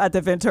LaBelle at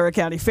the Ventura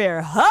County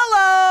Fair.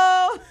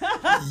 Hello!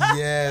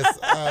 Yes.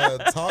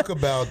 Talk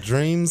about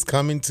dreams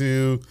coming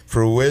to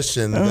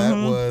fruition. Mm-hmm.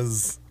 That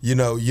was, you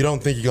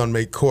don't think you're going to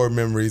make core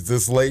memories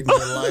this late in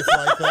your life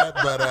like that,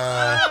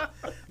 but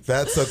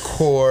that's a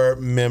core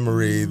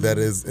memory that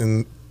is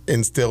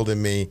instilled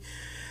in me.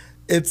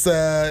 It's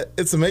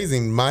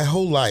amazing. My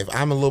whole life,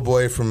 I'm a little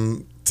boy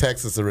from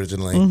Texas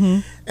originally, mm-hmm.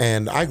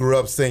 and I grew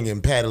up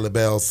singing Patti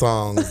LaBelle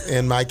songs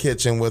in my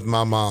kitchen with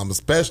my mom,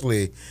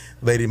 especially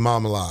Lady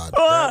Marmalade.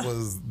 That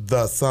was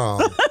the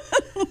song.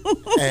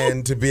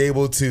 And to be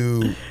able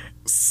to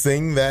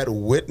sing that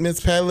with Miss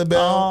Patti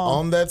LaBelle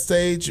on that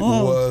stage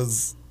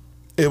was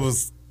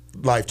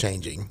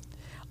life-changing.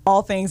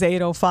 All Things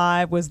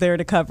 805 was there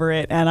to cover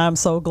it, and I'm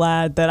so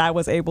glad that I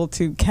was able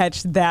to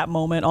catch that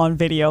moment on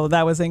video.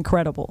 That was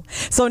incredible.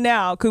 So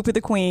now, Cooper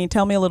the Queen,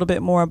 tell me a little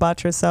bit more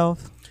about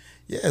yourself.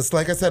 Yes,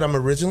 like I said, I'm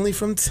originally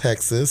from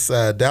Texas,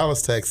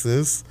 Dallas,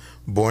 Texas,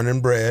 born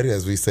and bred,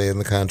 as we say in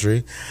the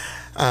country.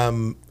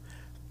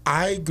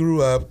 I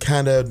grew up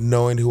kind of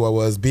knowing who I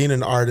was, being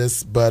an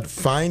artist, but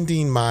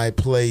finding my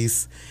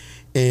place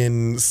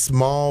in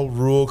small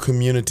rural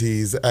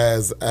communities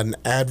as an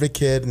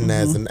advocate and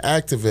as an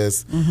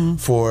activist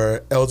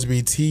for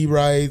LGBT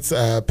rights,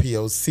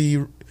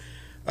 POC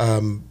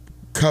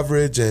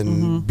coverage,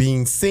 and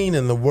being seen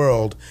in the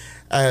world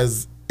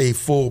as a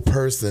full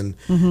person.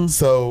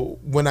 So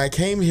when I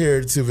came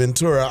here to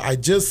Ventura, I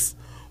just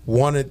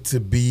wanted to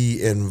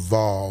be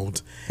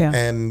involved. Yeah.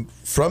 And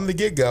from the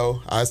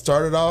get-go, I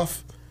started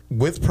off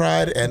with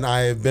Pride, and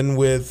I have been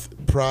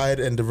with Pride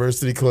and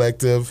Diversity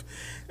Collective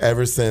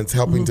ever since,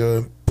 helping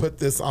to put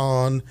this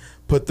on,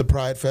 put the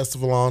Pride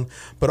Festival on,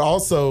 but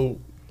also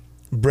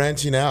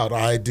branching out.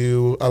 I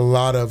do a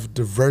lot of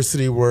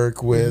diversity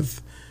work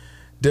with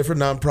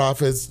different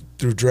nonprofits,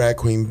 through Drag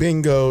Queen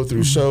Bingo,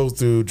 through shows,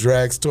 through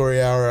Drag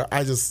Story Hour.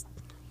 I just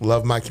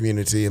love my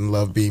community and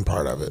love being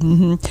part of it.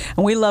 And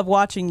we love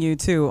watching you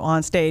too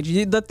on stage.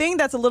 The thing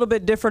that's a little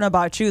bit different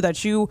about you,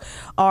 that you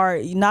are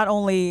not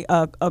only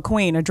a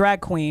queen, a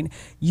drag queen,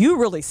 you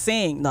really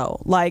sing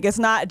though. Like, it's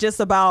not just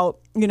about,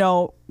 you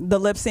know, the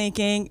lip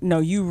syncing. No,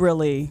 you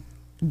really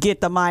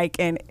get the mic,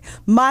 and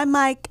my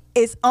mic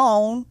is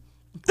on.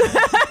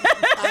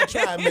 I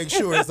try and make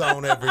sure it's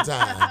on every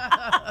time.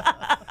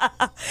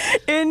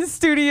 In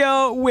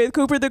studio with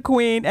Cooper the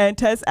Queen and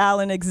Tess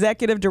Allen,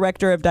 Executive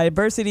Director of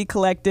Diversity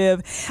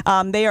Collective.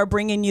 They are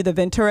bringing you the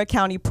Ventura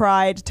County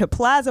Pride to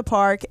Plaza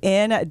Park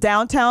in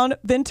downtown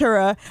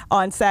Ventura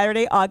on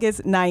Saturday,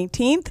 August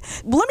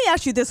 19th. Let me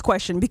ask you this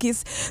question,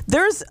 because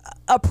there's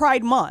a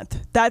Pride Month.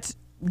 That's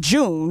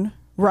June,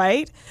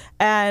 right?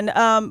 And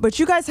but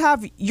you guys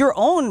have your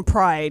own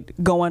Pride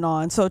going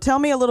on. So tell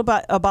me a little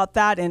bit about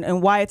that,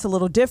 and why it's a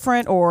little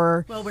different.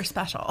 Or, well, we're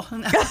special.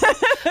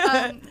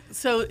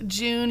 So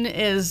June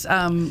is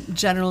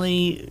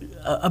generally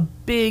a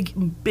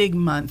big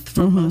month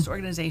for most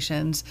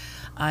organizations.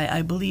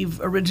 I believe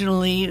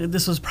originally,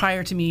 this was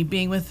prior to me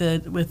being with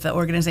the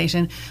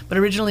organization, but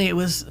originally it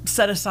was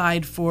set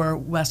aside for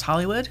West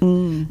Hollywood.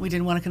 We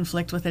didn't want to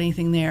conflict with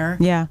anything there.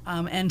 Yeah.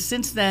 And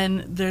since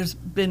then, there's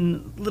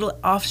been little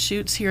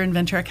offshoots here in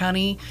Ventura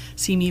County: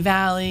 Simi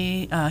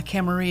Valley,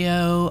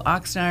 Camarillo,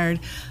 Oxnard,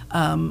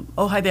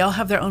 Ojai. They all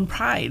have their own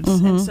prides,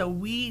 and so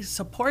we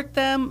support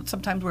them.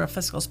 Sometimes we're a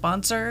fiscal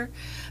sponsor,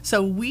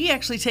 so we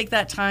actually take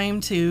that time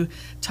to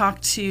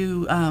talk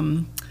to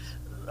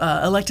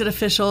elected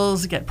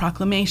officials, get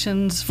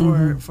proclamations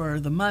for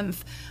the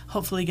month,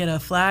 hopefully get a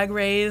flag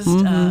raised.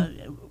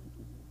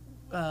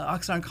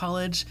 Oxnard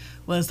College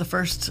was the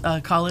first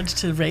college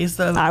to raise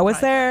the I was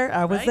pride there.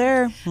 flag, I was right?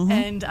 there.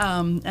 And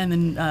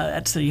then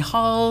at city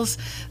halls.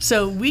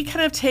 So we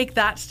kind of take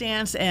that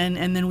stance,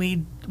 and then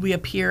we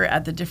appear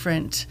at the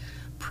different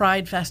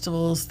Pride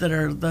festivals that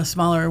are the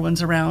smaller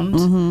ones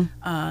around,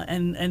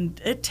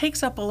 and it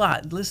takes up a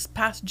lot. This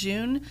past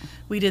June,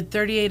 we did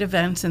 38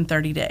 events in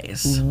 30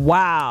 days.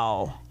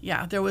 Wow.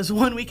 Yeah, there was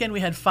one weekend we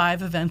had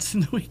 5 events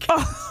in the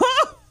weekend.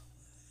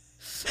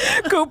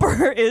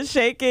 Cooper is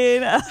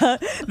shaking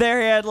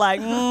their head like,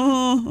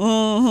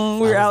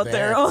 we're out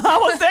there. I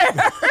was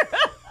there.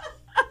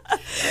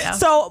 Yeah.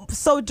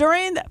 So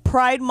during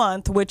Pride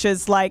Month, which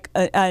is like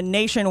a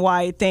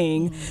nationwide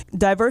thing,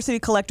 Diversity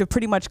Collective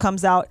pretty much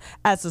comes out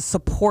as a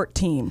support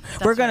team.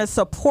 We're going to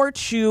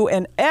support you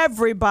in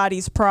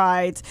everybody's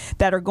prides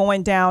that are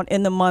going down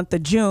in the month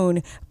of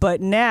June,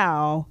 but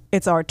now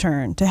it's our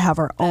turn to have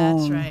our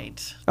own. That's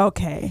right.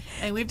 Okay.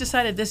 And we've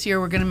decided this year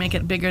we're going to make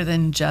it bigger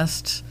than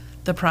just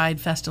the Pride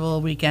Festival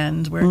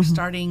weekend. We're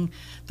starting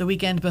the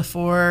weekend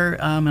before,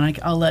 and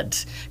I'll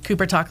let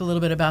Cooper talk a little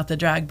bit about the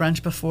drag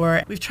brunch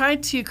before. We've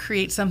tried to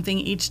create something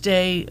each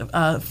day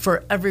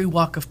for every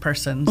walk of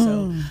person.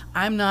 So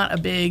I'm not a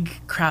big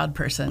crowd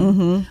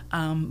person,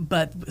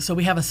 but so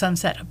we have a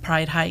Sunset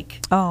Pride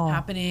hike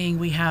happening.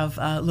 We have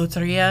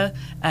Loteria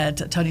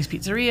at Tony's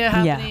Pizzeria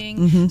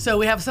happening. So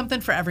we have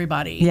something for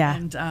everybody. Yeah.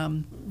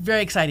 And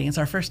very exciting. It's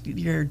our first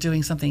year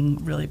doing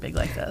something really big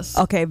like this.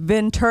 Okay,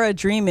 Ventura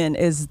Dreamin'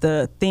 is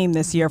the theme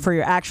this year for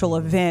your actual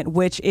event,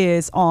 which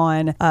is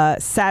on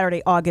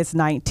Saturday, August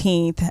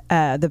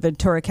 19th, the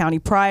Ventura County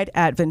Pride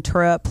at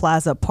Ventura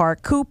Plaza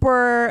Park.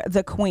 Cooper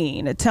the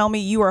Queen, tell me,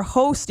 you are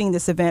hosting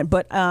this event,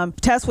 but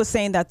Tess was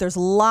saying that there's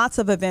lots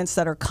of events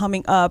that are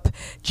coming up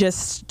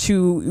just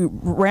to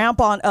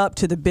ramp on up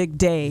to the big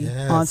day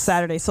on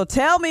Saturday. So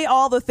tell me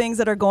all the things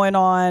that are going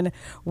on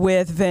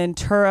with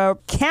Ventura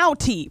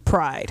County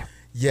Pride.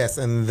 Yes,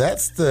 and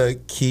that's the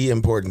key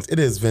importance. It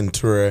is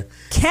Ventura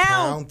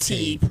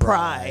County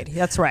Pride.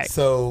 That's right.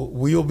 So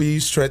we will be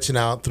stretching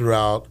out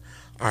throughout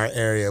our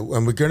area,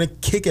 and we're going to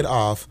kick it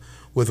off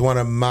with one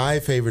of my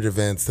favorite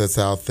events that's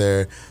out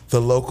there, the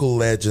Local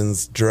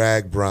Legends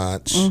Drag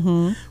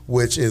Brunch,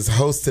 which is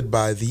hosted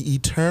by the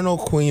eternal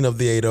queen of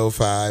the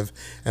 805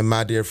 and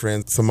my dear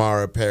friend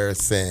Samara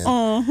Parasin.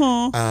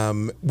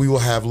 We will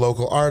have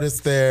local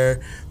artists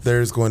there.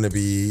 There's going to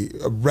be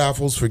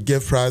raffles for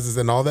gift prizes,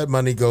 and all that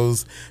money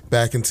goes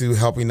back into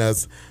helping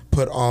us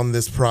put on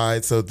this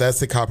pride. So that's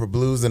the Copper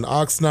Blues in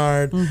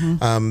Oxnard.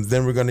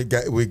 Then we're going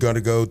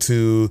to go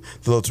to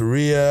the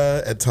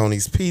Loteria at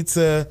Tony's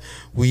Pizza.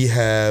 We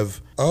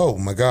have, oh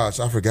my gosh,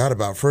 I forgot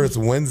about First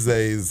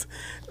Wednesdays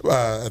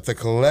at the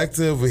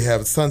Collective. We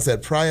have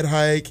Sunset Pride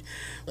Hike.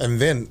 And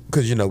then,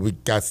 because, you know, we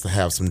got to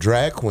have some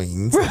drag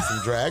queens and some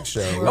drag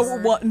shows. Oh,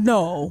 what?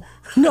 No,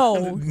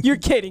 you're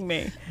kidding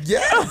me.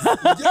 Yes,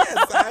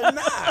 I'm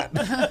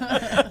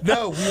not.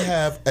 No, we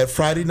have at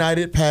Friday night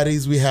at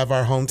Patty's, we have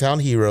our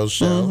Hometown Heroes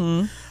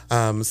show.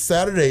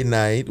 Saturday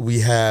night,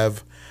 we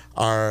have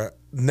our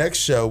next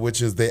show,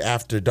 which is the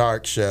After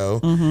Dark show.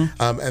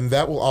 And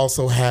that will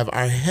also have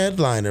our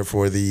headliner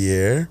for the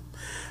year.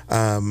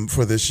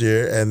 For this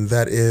year, and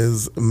that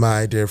is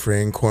my dear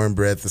friend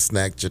Cornbread the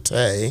Snack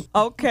Jate.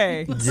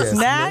 Okay. Yes,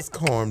 Snack? Miss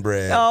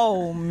Cornbread.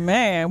 Oh,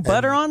 man.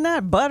 Butter on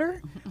that?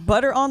 Butter?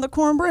 Butter on the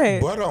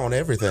cornbread? Butter on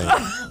everything.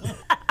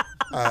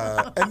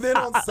 And then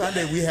on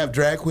Sunday, we have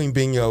Drag Queen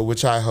Bingo,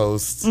 which I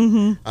host.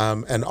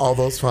 And all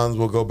those funds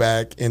will go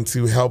back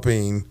into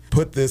helping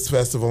put this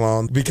festival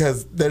on,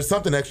 because there's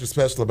something extra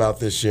special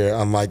about this year,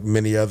 unlike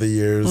many other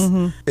years.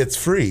 It's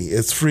free.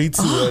 It's free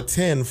to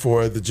attend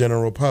for the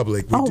general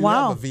public. We do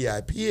have a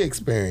VIP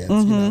experience.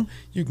 You know,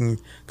 you can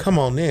come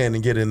on in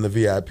and get in the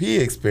VIP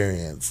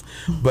experience,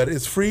 but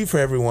it's free for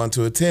everyone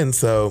to attend.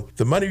 So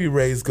the money we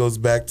raise goes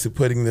back to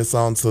putting this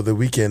on so that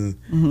we can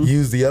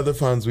use the other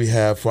funds we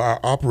have for our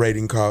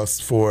operating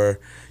costs for,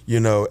 you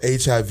know,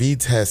 HIV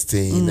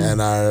testing and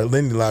our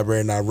Lindy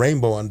Library and our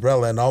Rainbow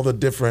Umbrella and all the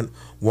different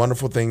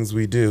wonderful things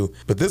we do.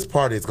 But this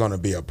party is going to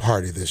be a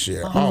party this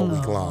year, all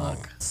week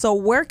long. So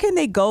where can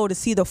they go to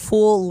see the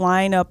full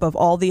lineup of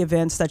all the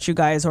events that you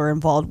guys are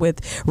involved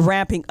with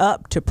ramping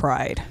up to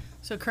Pride?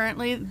 So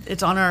currently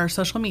it's on our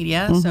social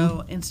media.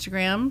 So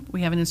Instagram,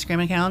 we have an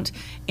Instagram account,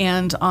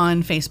 and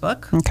on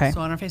Facebook. Okay. So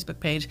on our Facebook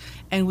page,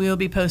 and we will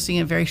be posting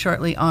it very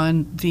shortly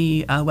on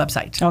the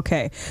website.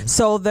 Okay.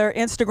 So their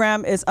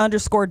Instagram is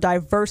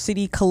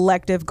 _Diversity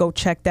Collective. Go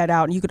check that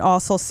out. And you can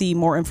also see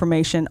more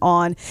information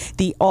on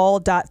the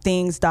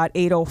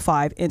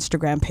all.things.805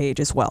 Instagram page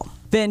as well.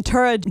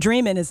 Ventura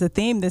Dreamin' is the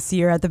theme this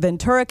year at the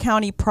Ventura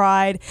County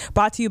Pride,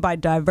 brought to you by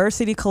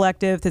Diversity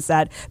Collective. It's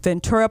at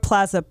Ventura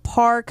Plaza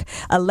Park,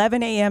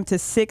 11 a.m. to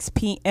 6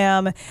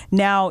 p.m.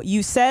 Now,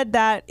 you said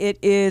that it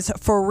is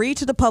free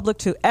to the public,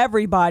 to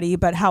everybody,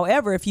 but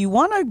however, if you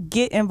want to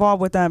get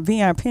involved with that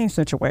VIP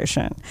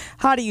situation,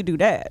 how do you do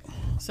that?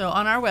 So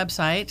on our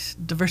website,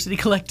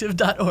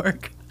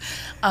 diversitycollective.org,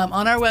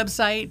 on our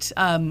website,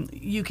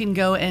 you can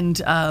go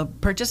and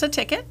purchase a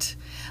ticket.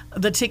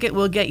 The ticket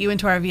will get you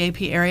into our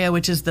VIP area,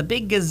 which is the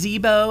big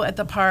gazebo at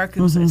the park.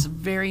 It's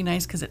very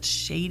nice because it's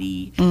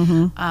shady.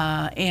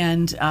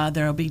 And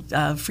there will be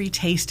free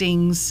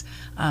tastings,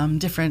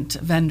 different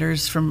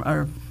vendors from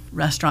our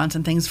restaurants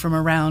and things from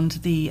around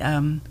the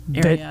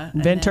area.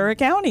 Ventura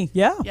County,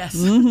 yeah. Yes.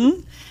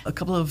 A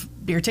couple of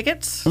beer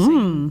tickets.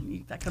 So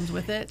that comes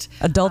with it.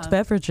 Adult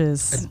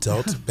beverages.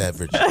 Adult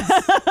beverages.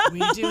 We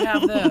do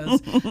have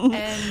those.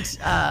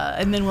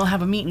 And then we'll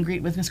have a meet and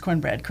greet with Miss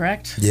Cornbread,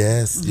 correct?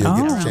 Yes, you'll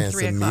get a chance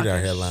 3 to meet o'clock. our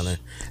headliner.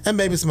 And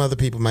maybe some other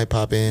people might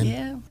pop in.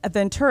 Yeah.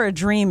 Ventura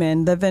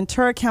Dreamin', the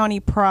Ventura County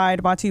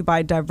Pride, brought to you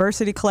by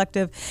Diversity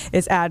Collective,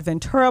 is at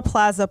Ventura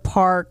Plaza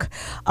Park,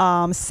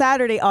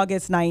 Saturday,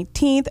 August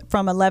 19th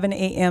from 11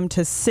 a.m.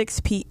 to 6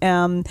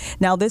 p.m.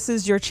 Now, this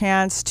is your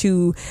chance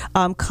to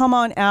come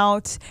on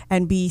out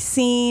and be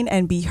seen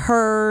and be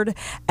heard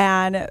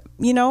and,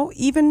 you know,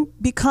 even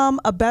become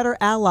a better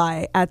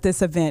ally at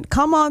this event.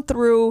 Come on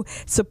through,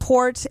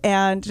 support,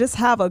 and just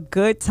have a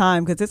good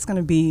time, because it's going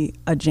to be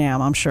a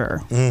jam, I'm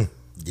sure.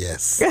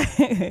 Yes.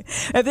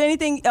 If there's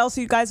anything else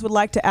you guys would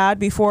like to add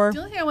before? The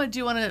only thing I want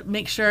to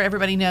make sure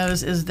everybody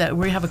knows is that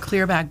we have a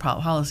clear bag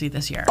policy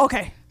this year.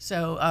 Okay.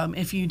 So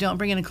if you don't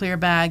bring in a clear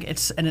bag,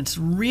 it's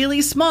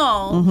really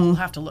small, we'll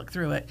have to look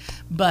through it.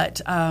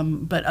 But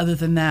other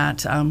than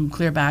that,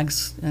 clear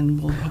bags,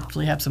 and we'll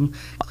hopefully have some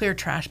clear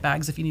trash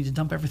bags if you need to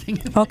dump everything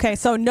in. Okay,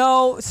 so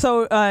no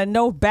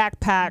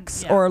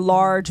backpacks or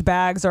large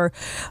bags, or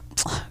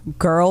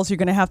girls, you're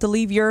gonna have to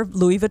leave your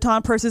Louis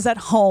Vuitton purses at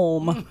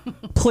home,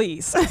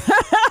 please.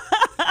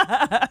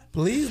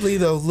 Please leave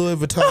those Louis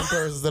Vuitton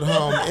purses at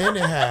home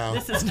anyhow.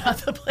 This is not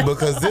the place.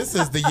 Because this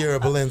is the year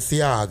of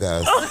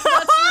Balenciagas.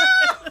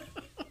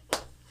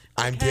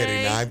 I'm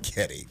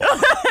kidding.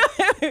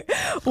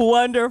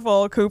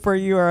 Wonderful, Cooper.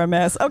 You are a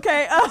mess.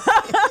 Okay.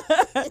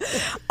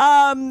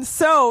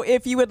 So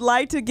if you would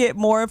like to get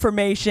more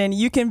information,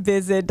 you can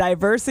visit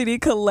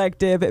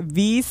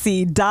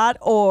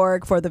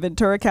diversitycollectivevc.org for the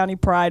Ventura County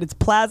Pride. It's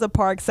Plaza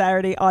Park,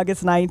 Saturday,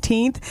 August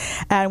 19th.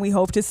 And we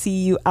hope to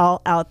see you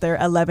all out there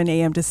 11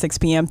 a.m. to 6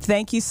 p.m.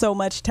 Thank you so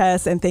much,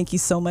 Tess. And thank you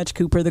so much,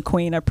 Cooper the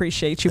Queen. I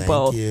appreciate you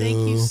both.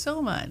 Thank you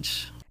so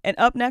much. And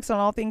up next on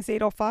All Things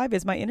 805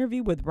 is my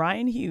interview with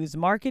Ryan Hughes,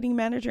 marketing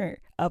manager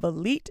of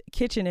Elite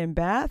Kitchen and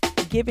Bath,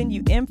 giving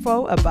you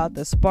info about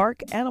the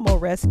Spark Animal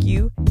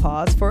Rescue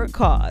Pause for a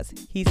Cause.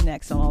 He's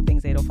next on All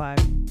Things 805.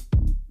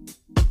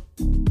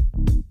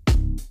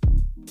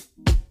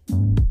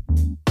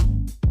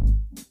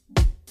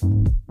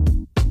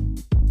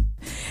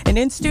 And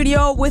in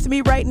studio with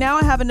me right now,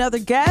 I have another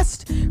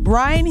guest,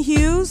 Ryan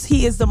Hughes.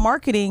 He is the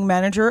marketing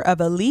manager of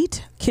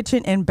Elite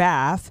Kitchen and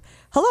Bath.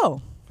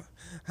 Hello.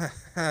 Hi,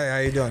 how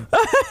you doing?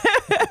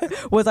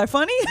 Was I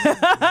funny?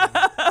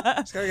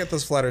 Just gotta get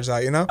those flutters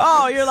out, you know?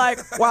 Oh, you're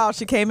like, wow,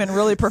 she came in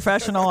really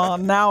professional.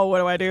 Now what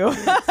do I do?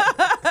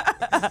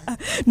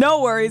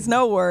 No worries,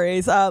 no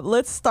worries.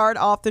 Let's start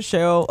off the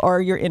show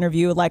or your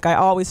interview like I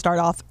always start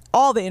off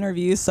all the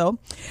interviews. So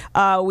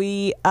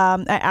I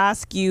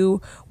ask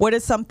you, what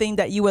is something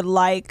that you would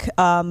like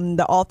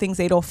the All Things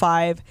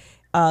 805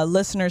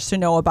 listeners to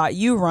know about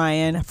you,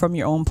 Ryan, from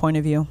your own point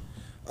of view?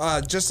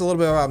 Just a little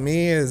bit about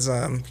me is,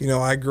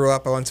 I grew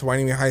up, I went to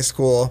Wyoming High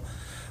School.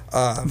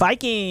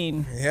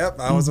 Viking. Yep,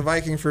 I was a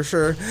Viking for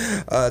sure.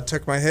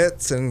 Took my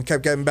hits and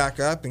kept getting back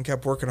up and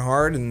kept working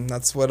hard, and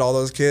that's what all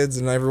those kids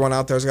and everyone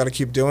out there's got to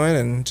keep doing,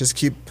 and just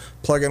keep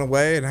plugging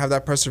away and have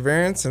that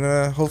perseverance,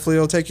 and hopefully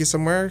it'll take you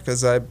somewhere,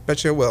 because I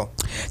bet you it will.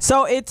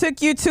 So it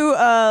took you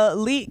to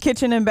Elite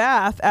Kitchen and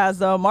Bath as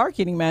a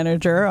marketing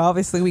manager.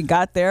 Obviously, we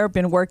got there,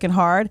 been working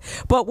hard.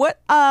 But what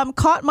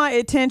caught my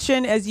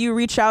attention as you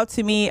reached out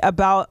to me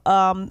about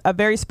a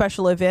very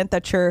special event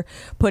that you're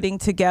putting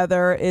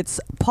together.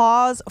 It's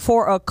Pause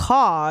for a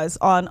Cause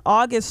on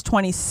August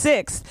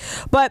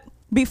 26th. But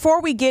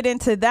before we get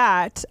into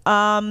that,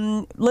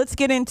 let's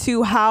get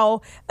into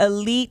how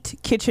Elite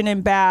Kitchen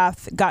and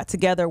Bath got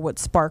together with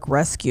Spark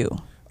Rescue.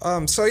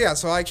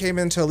 So I came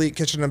into Elite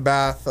Kitchen and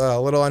Bath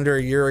a little under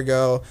a year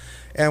ago,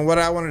 and what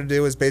I wanted to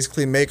do is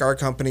basically make our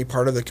company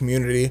part of the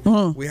community.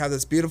 Mm. We have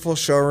this beautiful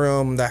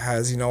showroom that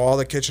has, all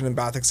the kitchen and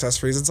bath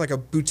accessories. It's like a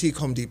boutique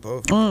Home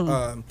Depot.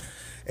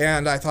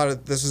 And I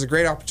thought this was a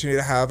great opportunity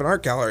to have an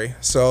art gallery.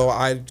 So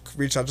I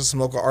reached out to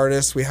some local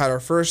artists. We had our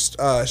first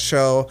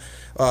show,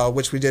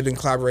 which we did in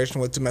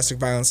collaboration with Domestic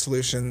Violence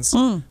Solutions.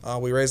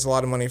 We raised a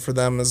lot of money for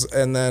them,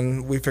 and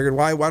then we figured,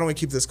 why don't we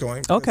keep this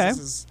going? Okay.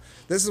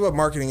 This is what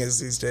marketing is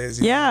these days.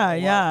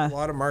 A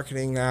lot of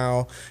marketing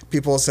now.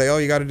 People say, oh,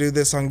 you got to do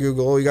this on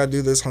Google. You got to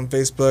do this on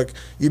Facebook.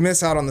 You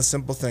miss out on the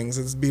simple things.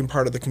 It's being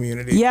part of the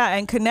community. Yeah,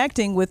 and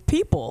connecting with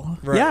people.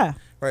 Right. Yeah.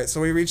 Right.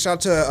 So we reached out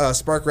to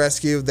Spark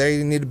Rescue.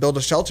 They need to build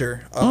a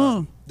shelter.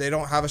 They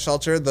don't have a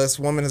shelter. This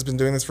woman has been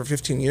doing this for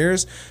 15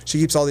 years. She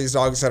keeps all these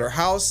dogs at her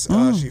house.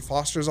 She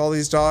fosters all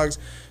these dogs.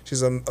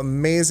 She's an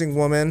amazing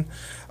woman.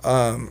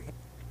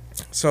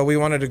 So we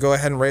wanted to go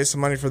ahead and raise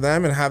some money for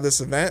them and have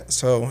this event.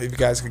 So if you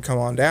guys could come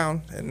on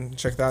down and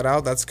check that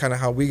out, that's kind of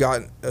how we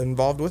got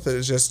involved with it,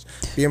 is just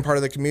being part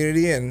of the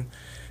community. And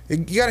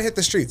you got to hit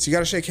the streets. You got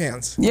to shake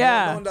hands.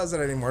 Yeah. No one does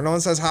that anymore. No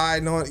one says hi.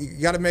 You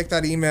got to make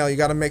that email. You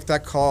got to make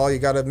that call. You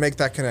got to make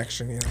that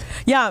connection.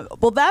 Yeah.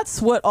 Well, that's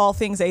what All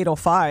Things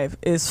 805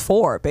 is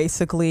for,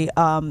 basically.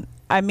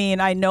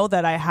 I know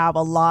that I have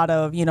a lot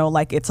of,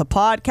 it's a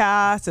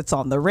podcast, it's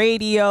on the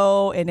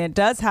radio, and it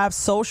does have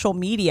social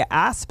media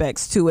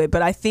aspects to it.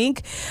 But I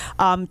think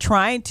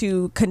trying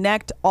to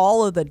connect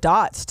all of the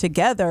dots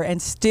together and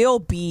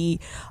still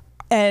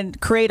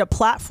and create a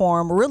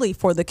platform really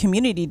for the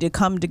community to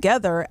come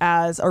together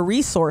as a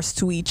resource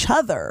to each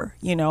other.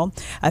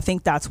 I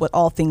think that's what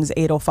All Things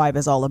 805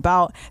 is all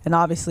about. And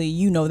obviously,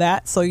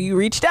 that, so you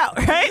reached out,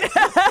 right?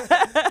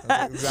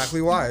 That's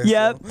exactly why.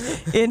 Yep.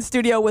 So. In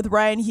studio with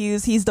Ryan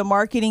Hughes. He's the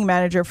marketing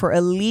manager for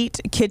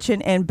Elite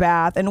Kitchen and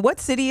Bath. And what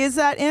city is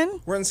that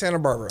in? We're in Santa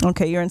Barbara.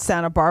 Okay, you're in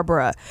Santa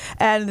Barbara.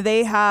 And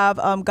they have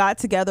got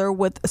together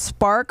with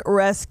Spark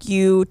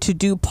Rescue to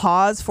do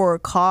Pause for a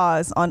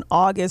Cause on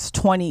August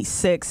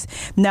 26th.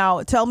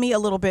 Now, tell me a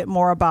little bit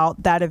more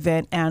about that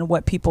event and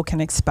what people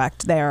can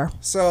expect there.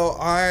 So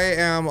I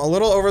am a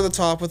little over the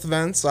top with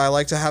events. I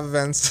like to have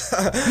events.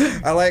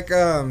 I like,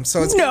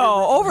 so it's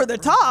over the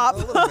top. A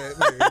little bit,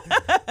 maybe.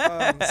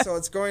 So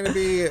it's going to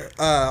be,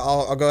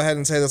 I'll go ahead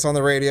and say this on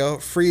the radio,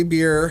 free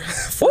beer,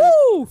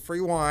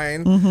 free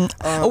wine.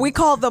 Mm-hmm. We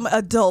call them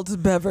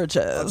adult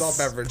beverages. Adult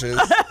beverages.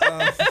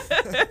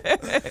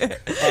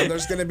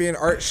 There's going to be an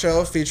art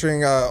show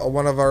featuring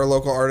one of our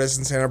local artists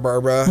in Santa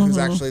Barbara, who's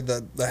actually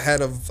the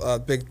head of a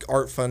big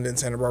art fund in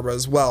Santa Barbara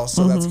as well.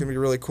 So that's going to be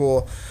really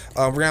cool.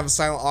 We're going to have a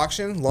silent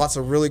auction, lots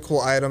of really cool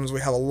items.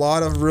 We have a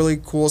lot of really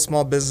cool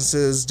small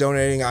businesses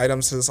donating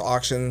items to this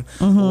auction.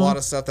 A lot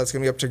of stuff that's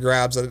going to be up to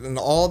grabs, and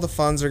all the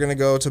funds are going to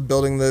go to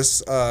building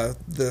this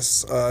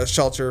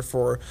shelter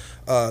for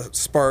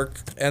Spark.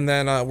 And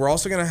then we're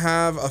also going to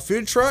have a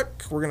food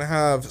truck. We're going to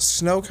have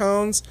snow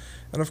cones.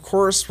 And of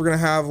course, we're going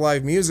to have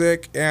live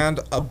music and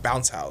a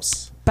bounce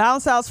house.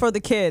 Bounce house for the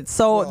kids.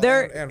 So Well,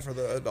 they're and for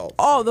the adults.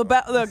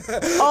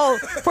 oh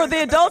for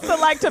the adults that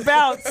like to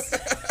bounce.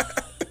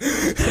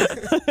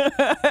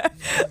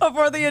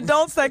 For the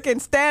adults that can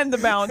stand the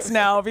bounce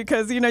now,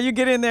 because you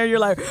get in there, you're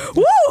like,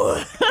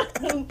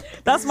 woo!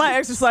 That's my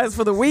exercise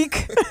for the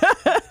week.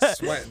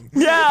 Sweating.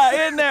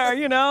 Yeah, in there,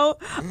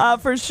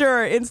 for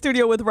sure. In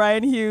studio with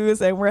Ryan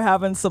Hughes, and we're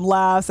having some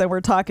laughs, and we're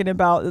talking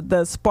about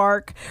the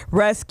Spark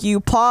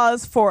Rescue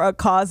Pause for a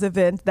Cause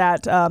event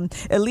that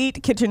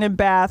Elite Kitchen and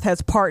Bath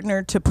has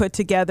partnered to put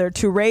together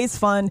to raise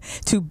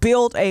funds to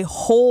build a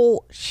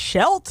whole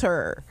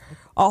shelter.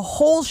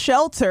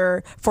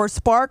 For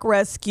Spark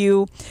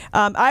Rescue.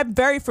 I'm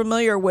very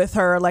familiar with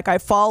her. Like, I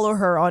follow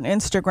her on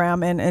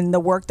Instagram and the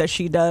work that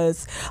she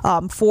does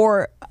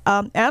for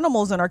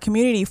animals in our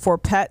community, for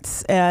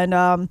pets, and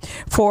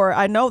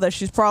I know that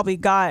she's probably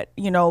got,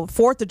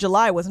 4th of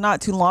July was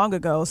not too long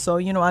ago. So,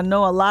 I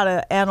know a lot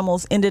of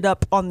animals ended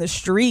up on the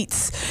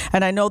streets,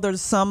 and I know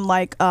there's some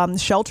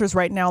shelters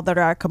right now that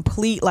are at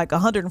complete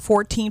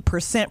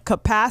 114%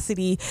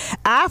 capacity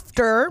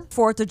after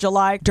 4th of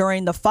July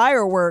during the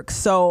fireworks.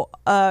 So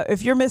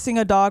if you're missing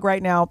a dog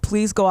right now,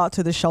 please go out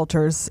to the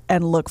shelters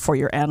and look for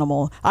your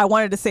animal. I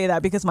wanted to say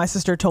that because my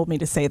sister told me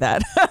to say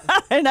that.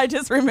 And I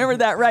just remembered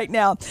that right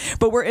now.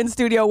 But we're in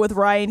studio with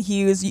Ryan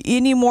Hughes.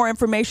 Any more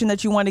information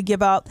that you want to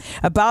give out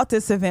about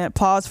this event,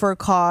 Pause for a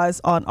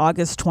Cause, on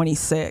August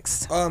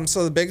 26th?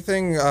 So the big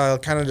thing,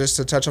 kind of just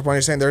to touch up on what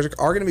you're saying, there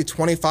are going to be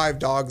 25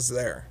 dogs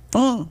there.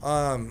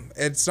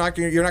 It's not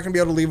you're not gonna be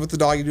able to leave with the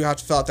dog. You do have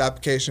to fill out the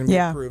application and be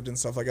approved and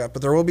stuff like that.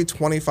 But there will be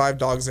 25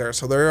 dogs there,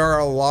 so there are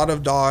a lot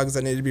of dogs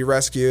that need to be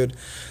rescued.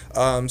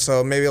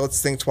 So maybe let's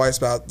think twice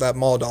about that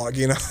mall dog.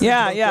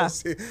 Go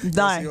see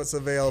what's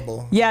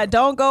available. Yeah,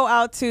 don't go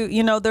out to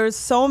there's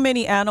so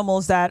many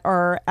animals that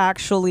are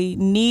actually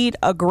need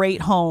a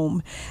great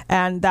home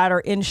and that are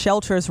in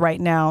shelters right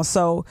now.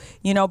 So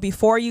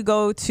before you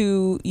go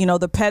to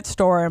the pet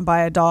store and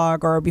buy a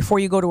dog, or before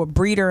you go to a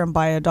breeder and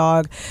buy a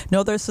dog,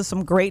 there's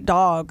some great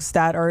dogs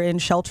that are in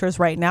shelters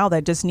right now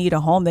that just need a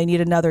home. They need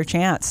another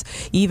chance.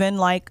 Even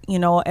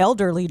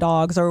elderly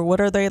dogs, or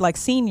what are they,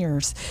 senior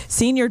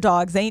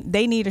dogs,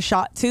 they need a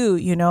shot too,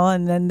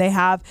 and then they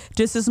have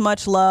just as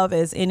much love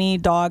as any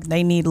dog.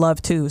 They need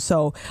love too.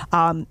 So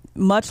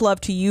much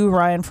love to you,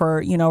 Ryan,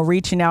 for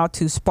reaching out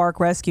to Spark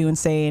Rescue and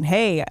saying,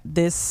 hey,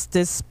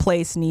 this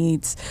place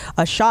needs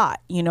a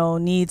shot,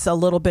 needs a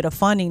little bit of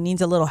funding,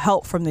 needs a little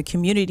help from the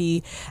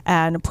community,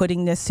 and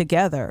putting this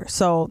together.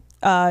 So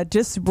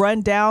just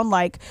run down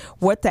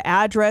what the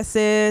address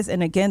is,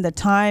 and again the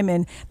time,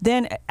 and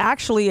then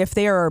actually if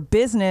they are a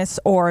business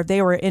or if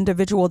they were an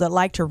individual that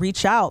like to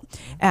reach out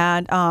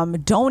and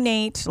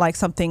donate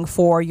something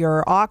for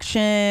your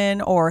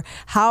auction, or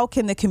how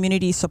can the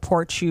community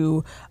support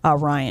you,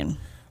 Ryan?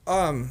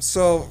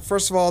 So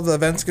first of all, the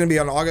event's going to be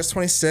on August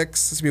 26th.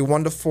 It's going to be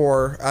 1 to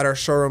 4 at our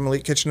showroom,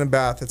 Elite Kitchen and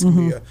Bath. It's going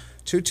to be a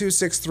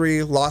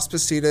 2263 Las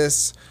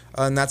Positas,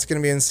 and that's going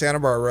to be in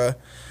Santa Barbara.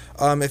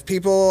 If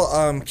people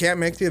can't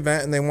make the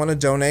event and they want to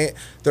donate,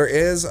 there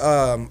is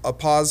a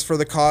Pause for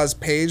the Cause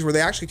page where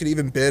they actually could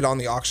even bid on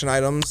the auction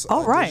items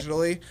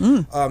digitally.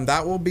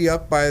 That will be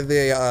up by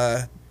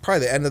the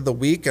probably the end of the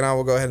week, and I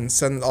will go ahead and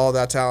send all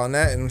that to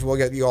Alanette, and we'll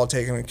get you all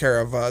taken care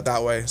of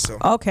that way. So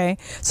okay,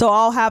 so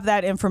I'll have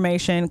that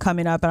information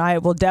coming up, and I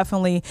will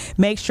definitely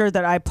make sure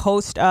that I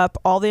post up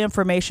all the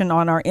information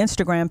on our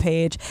Instagram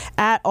page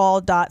at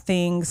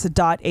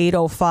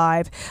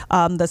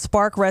all.things.805. The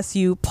Spark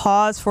Rescue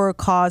Pause for a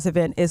Cause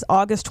event is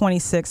August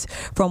 26th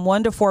from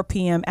 1 to 4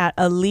 p.m. at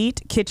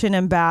Elite Kitchen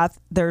and Bath,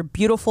 their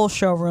beautiful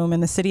showroom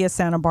in the city of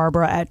Santa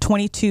Barbara at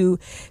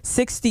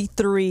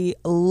 2263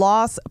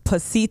 Las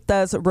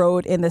Positas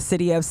Road in the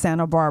city of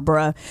Santa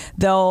Barbara.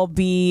 There'll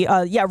be,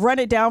 run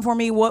it down for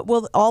me. What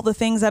will all the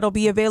things that'll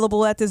be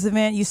available at this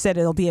event? You said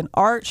it'll be an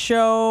art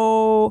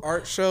show,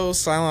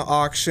 silent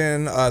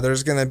auction.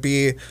 There's going to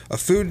be a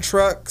food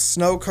truck,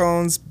 snow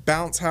cones,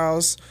 bounce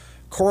house,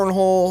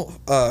 cornhole,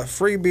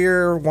 free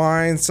beer,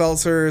 wine,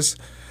 seltzers.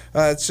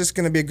 It's just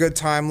going to be a good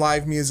time,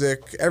 live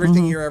music,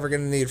 everything you're ever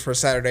going to need for a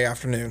Saturday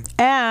afternoon.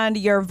 And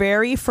your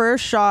very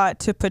first shot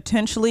to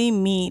potentially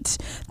meet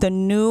the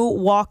new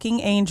walking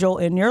angel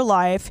in your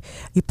life.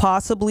 You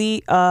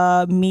possibly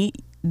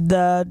meet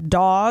the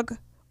dog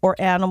or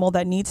animal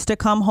that needs to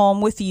come home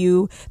with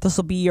you. This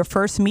will be your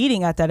first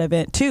meeting at that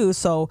event too.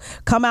 So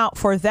come out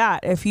for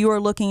that. If you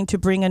are looking to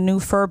bring a new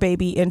fur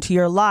baby into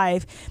your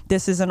life,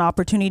 this is an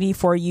opportunity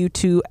for you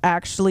to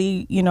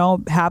actually,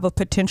 have a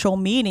potential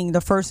meeting,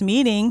 the first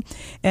meeting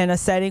in a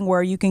setting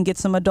where you can get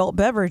some adult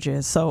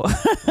beverages. So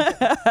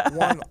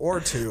 1 or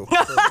 2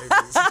 fur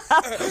babies.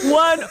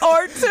 1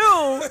 or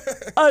 2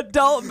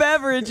 adult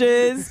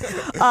beverages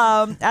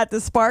at the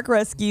Spark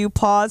Rescue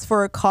Pause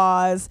for a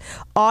Cause,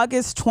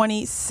 August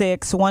 26th.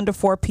 1 to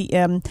 4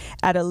 p.m.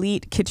 at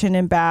Elite Kitchen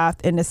and Bath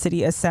in the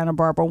city of Santa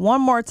Barbara.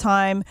 One more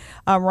time,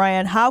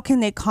 Ryan, how can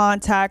they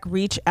contact,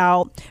 reach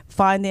out,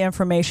 find the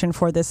information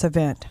for this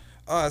event?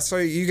 So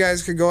you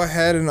guys could go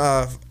ahead and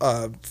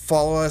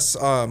follow us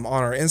on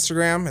our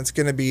Instagram. It's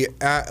going to be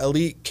at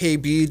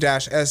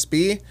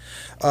EliteKB-SB.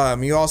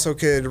 You also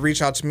could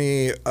reach out to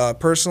me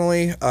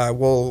personally.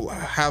 We'll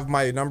have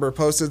my number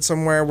posted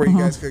somewhere where you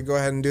guys could go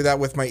ahead and do that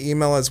with my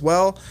email as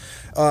well.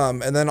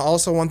 And then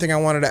also one thing I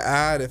wanted to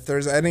add, if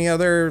there's any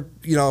other,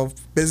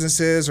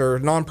 businesses or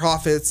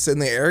nonprofits in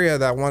the area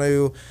that want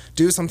to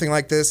do something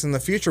like this in the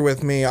future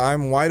with me,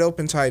 I'm wide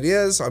open to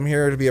ideas. I'm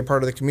here to be a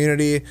part of the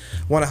community,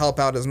 want to help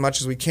out as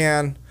much as we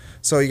can.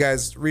 So you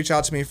guys reach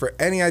out to me for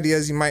any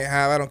ideas you might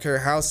have. I don't care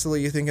how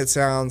silly you think it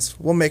sounds.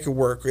 We'll make it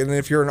work. And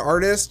if you're an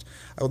artist,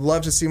 I would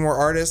love to see more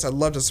artists. I'd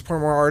love to support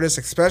more artists,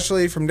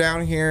 especially from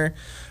down here,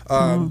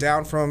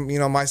 down from,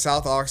 my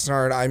South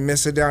Oxnard. I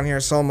miss it down here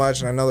so much.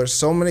 And I know there's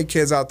so many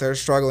kids out there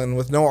struggling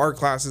with no art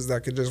classes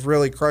that could just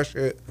really crush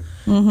it.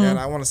 And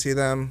I want to see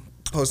them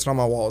posted on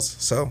my walls.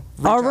 So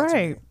all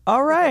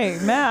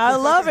right, man, I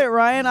love it,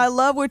 Ryan. I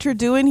love what you're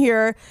doing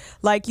here.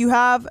 Like, you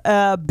have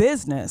a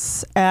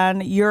business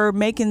and you're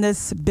making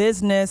this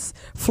business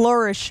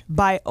flourish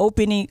by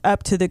opening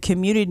up to the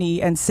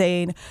community and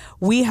saying,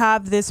 we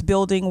have this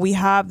building, we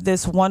have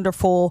this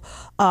wonderful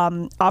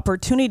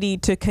opportunity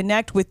to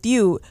connect with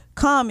you.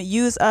 Come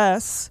use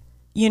us,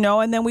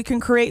 and then we can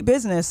create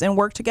business and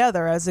work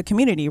together as a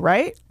community,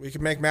 right? We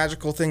can make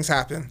magical things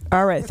happen.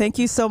 All right. Thank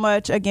you so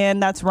much. Again,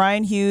 that's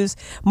Ryan Hughes,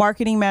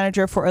 marketing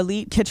manager for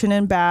Elite Kitchen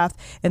and Bath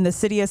in the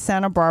city of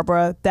Santa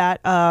Barbara.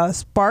 That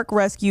Spark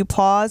Rescue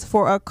Pause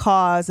for a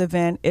Cause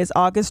event is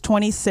August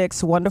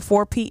 26th, 1 to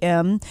 4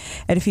 p.m.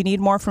 And if you need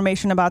more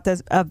information about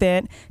this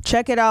event,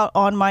 check it out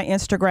on my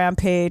Instagram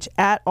page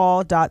at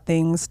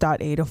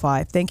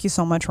all.things.805. Thank you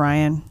so much,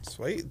 Ryan.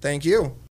 Sweet. Thank you.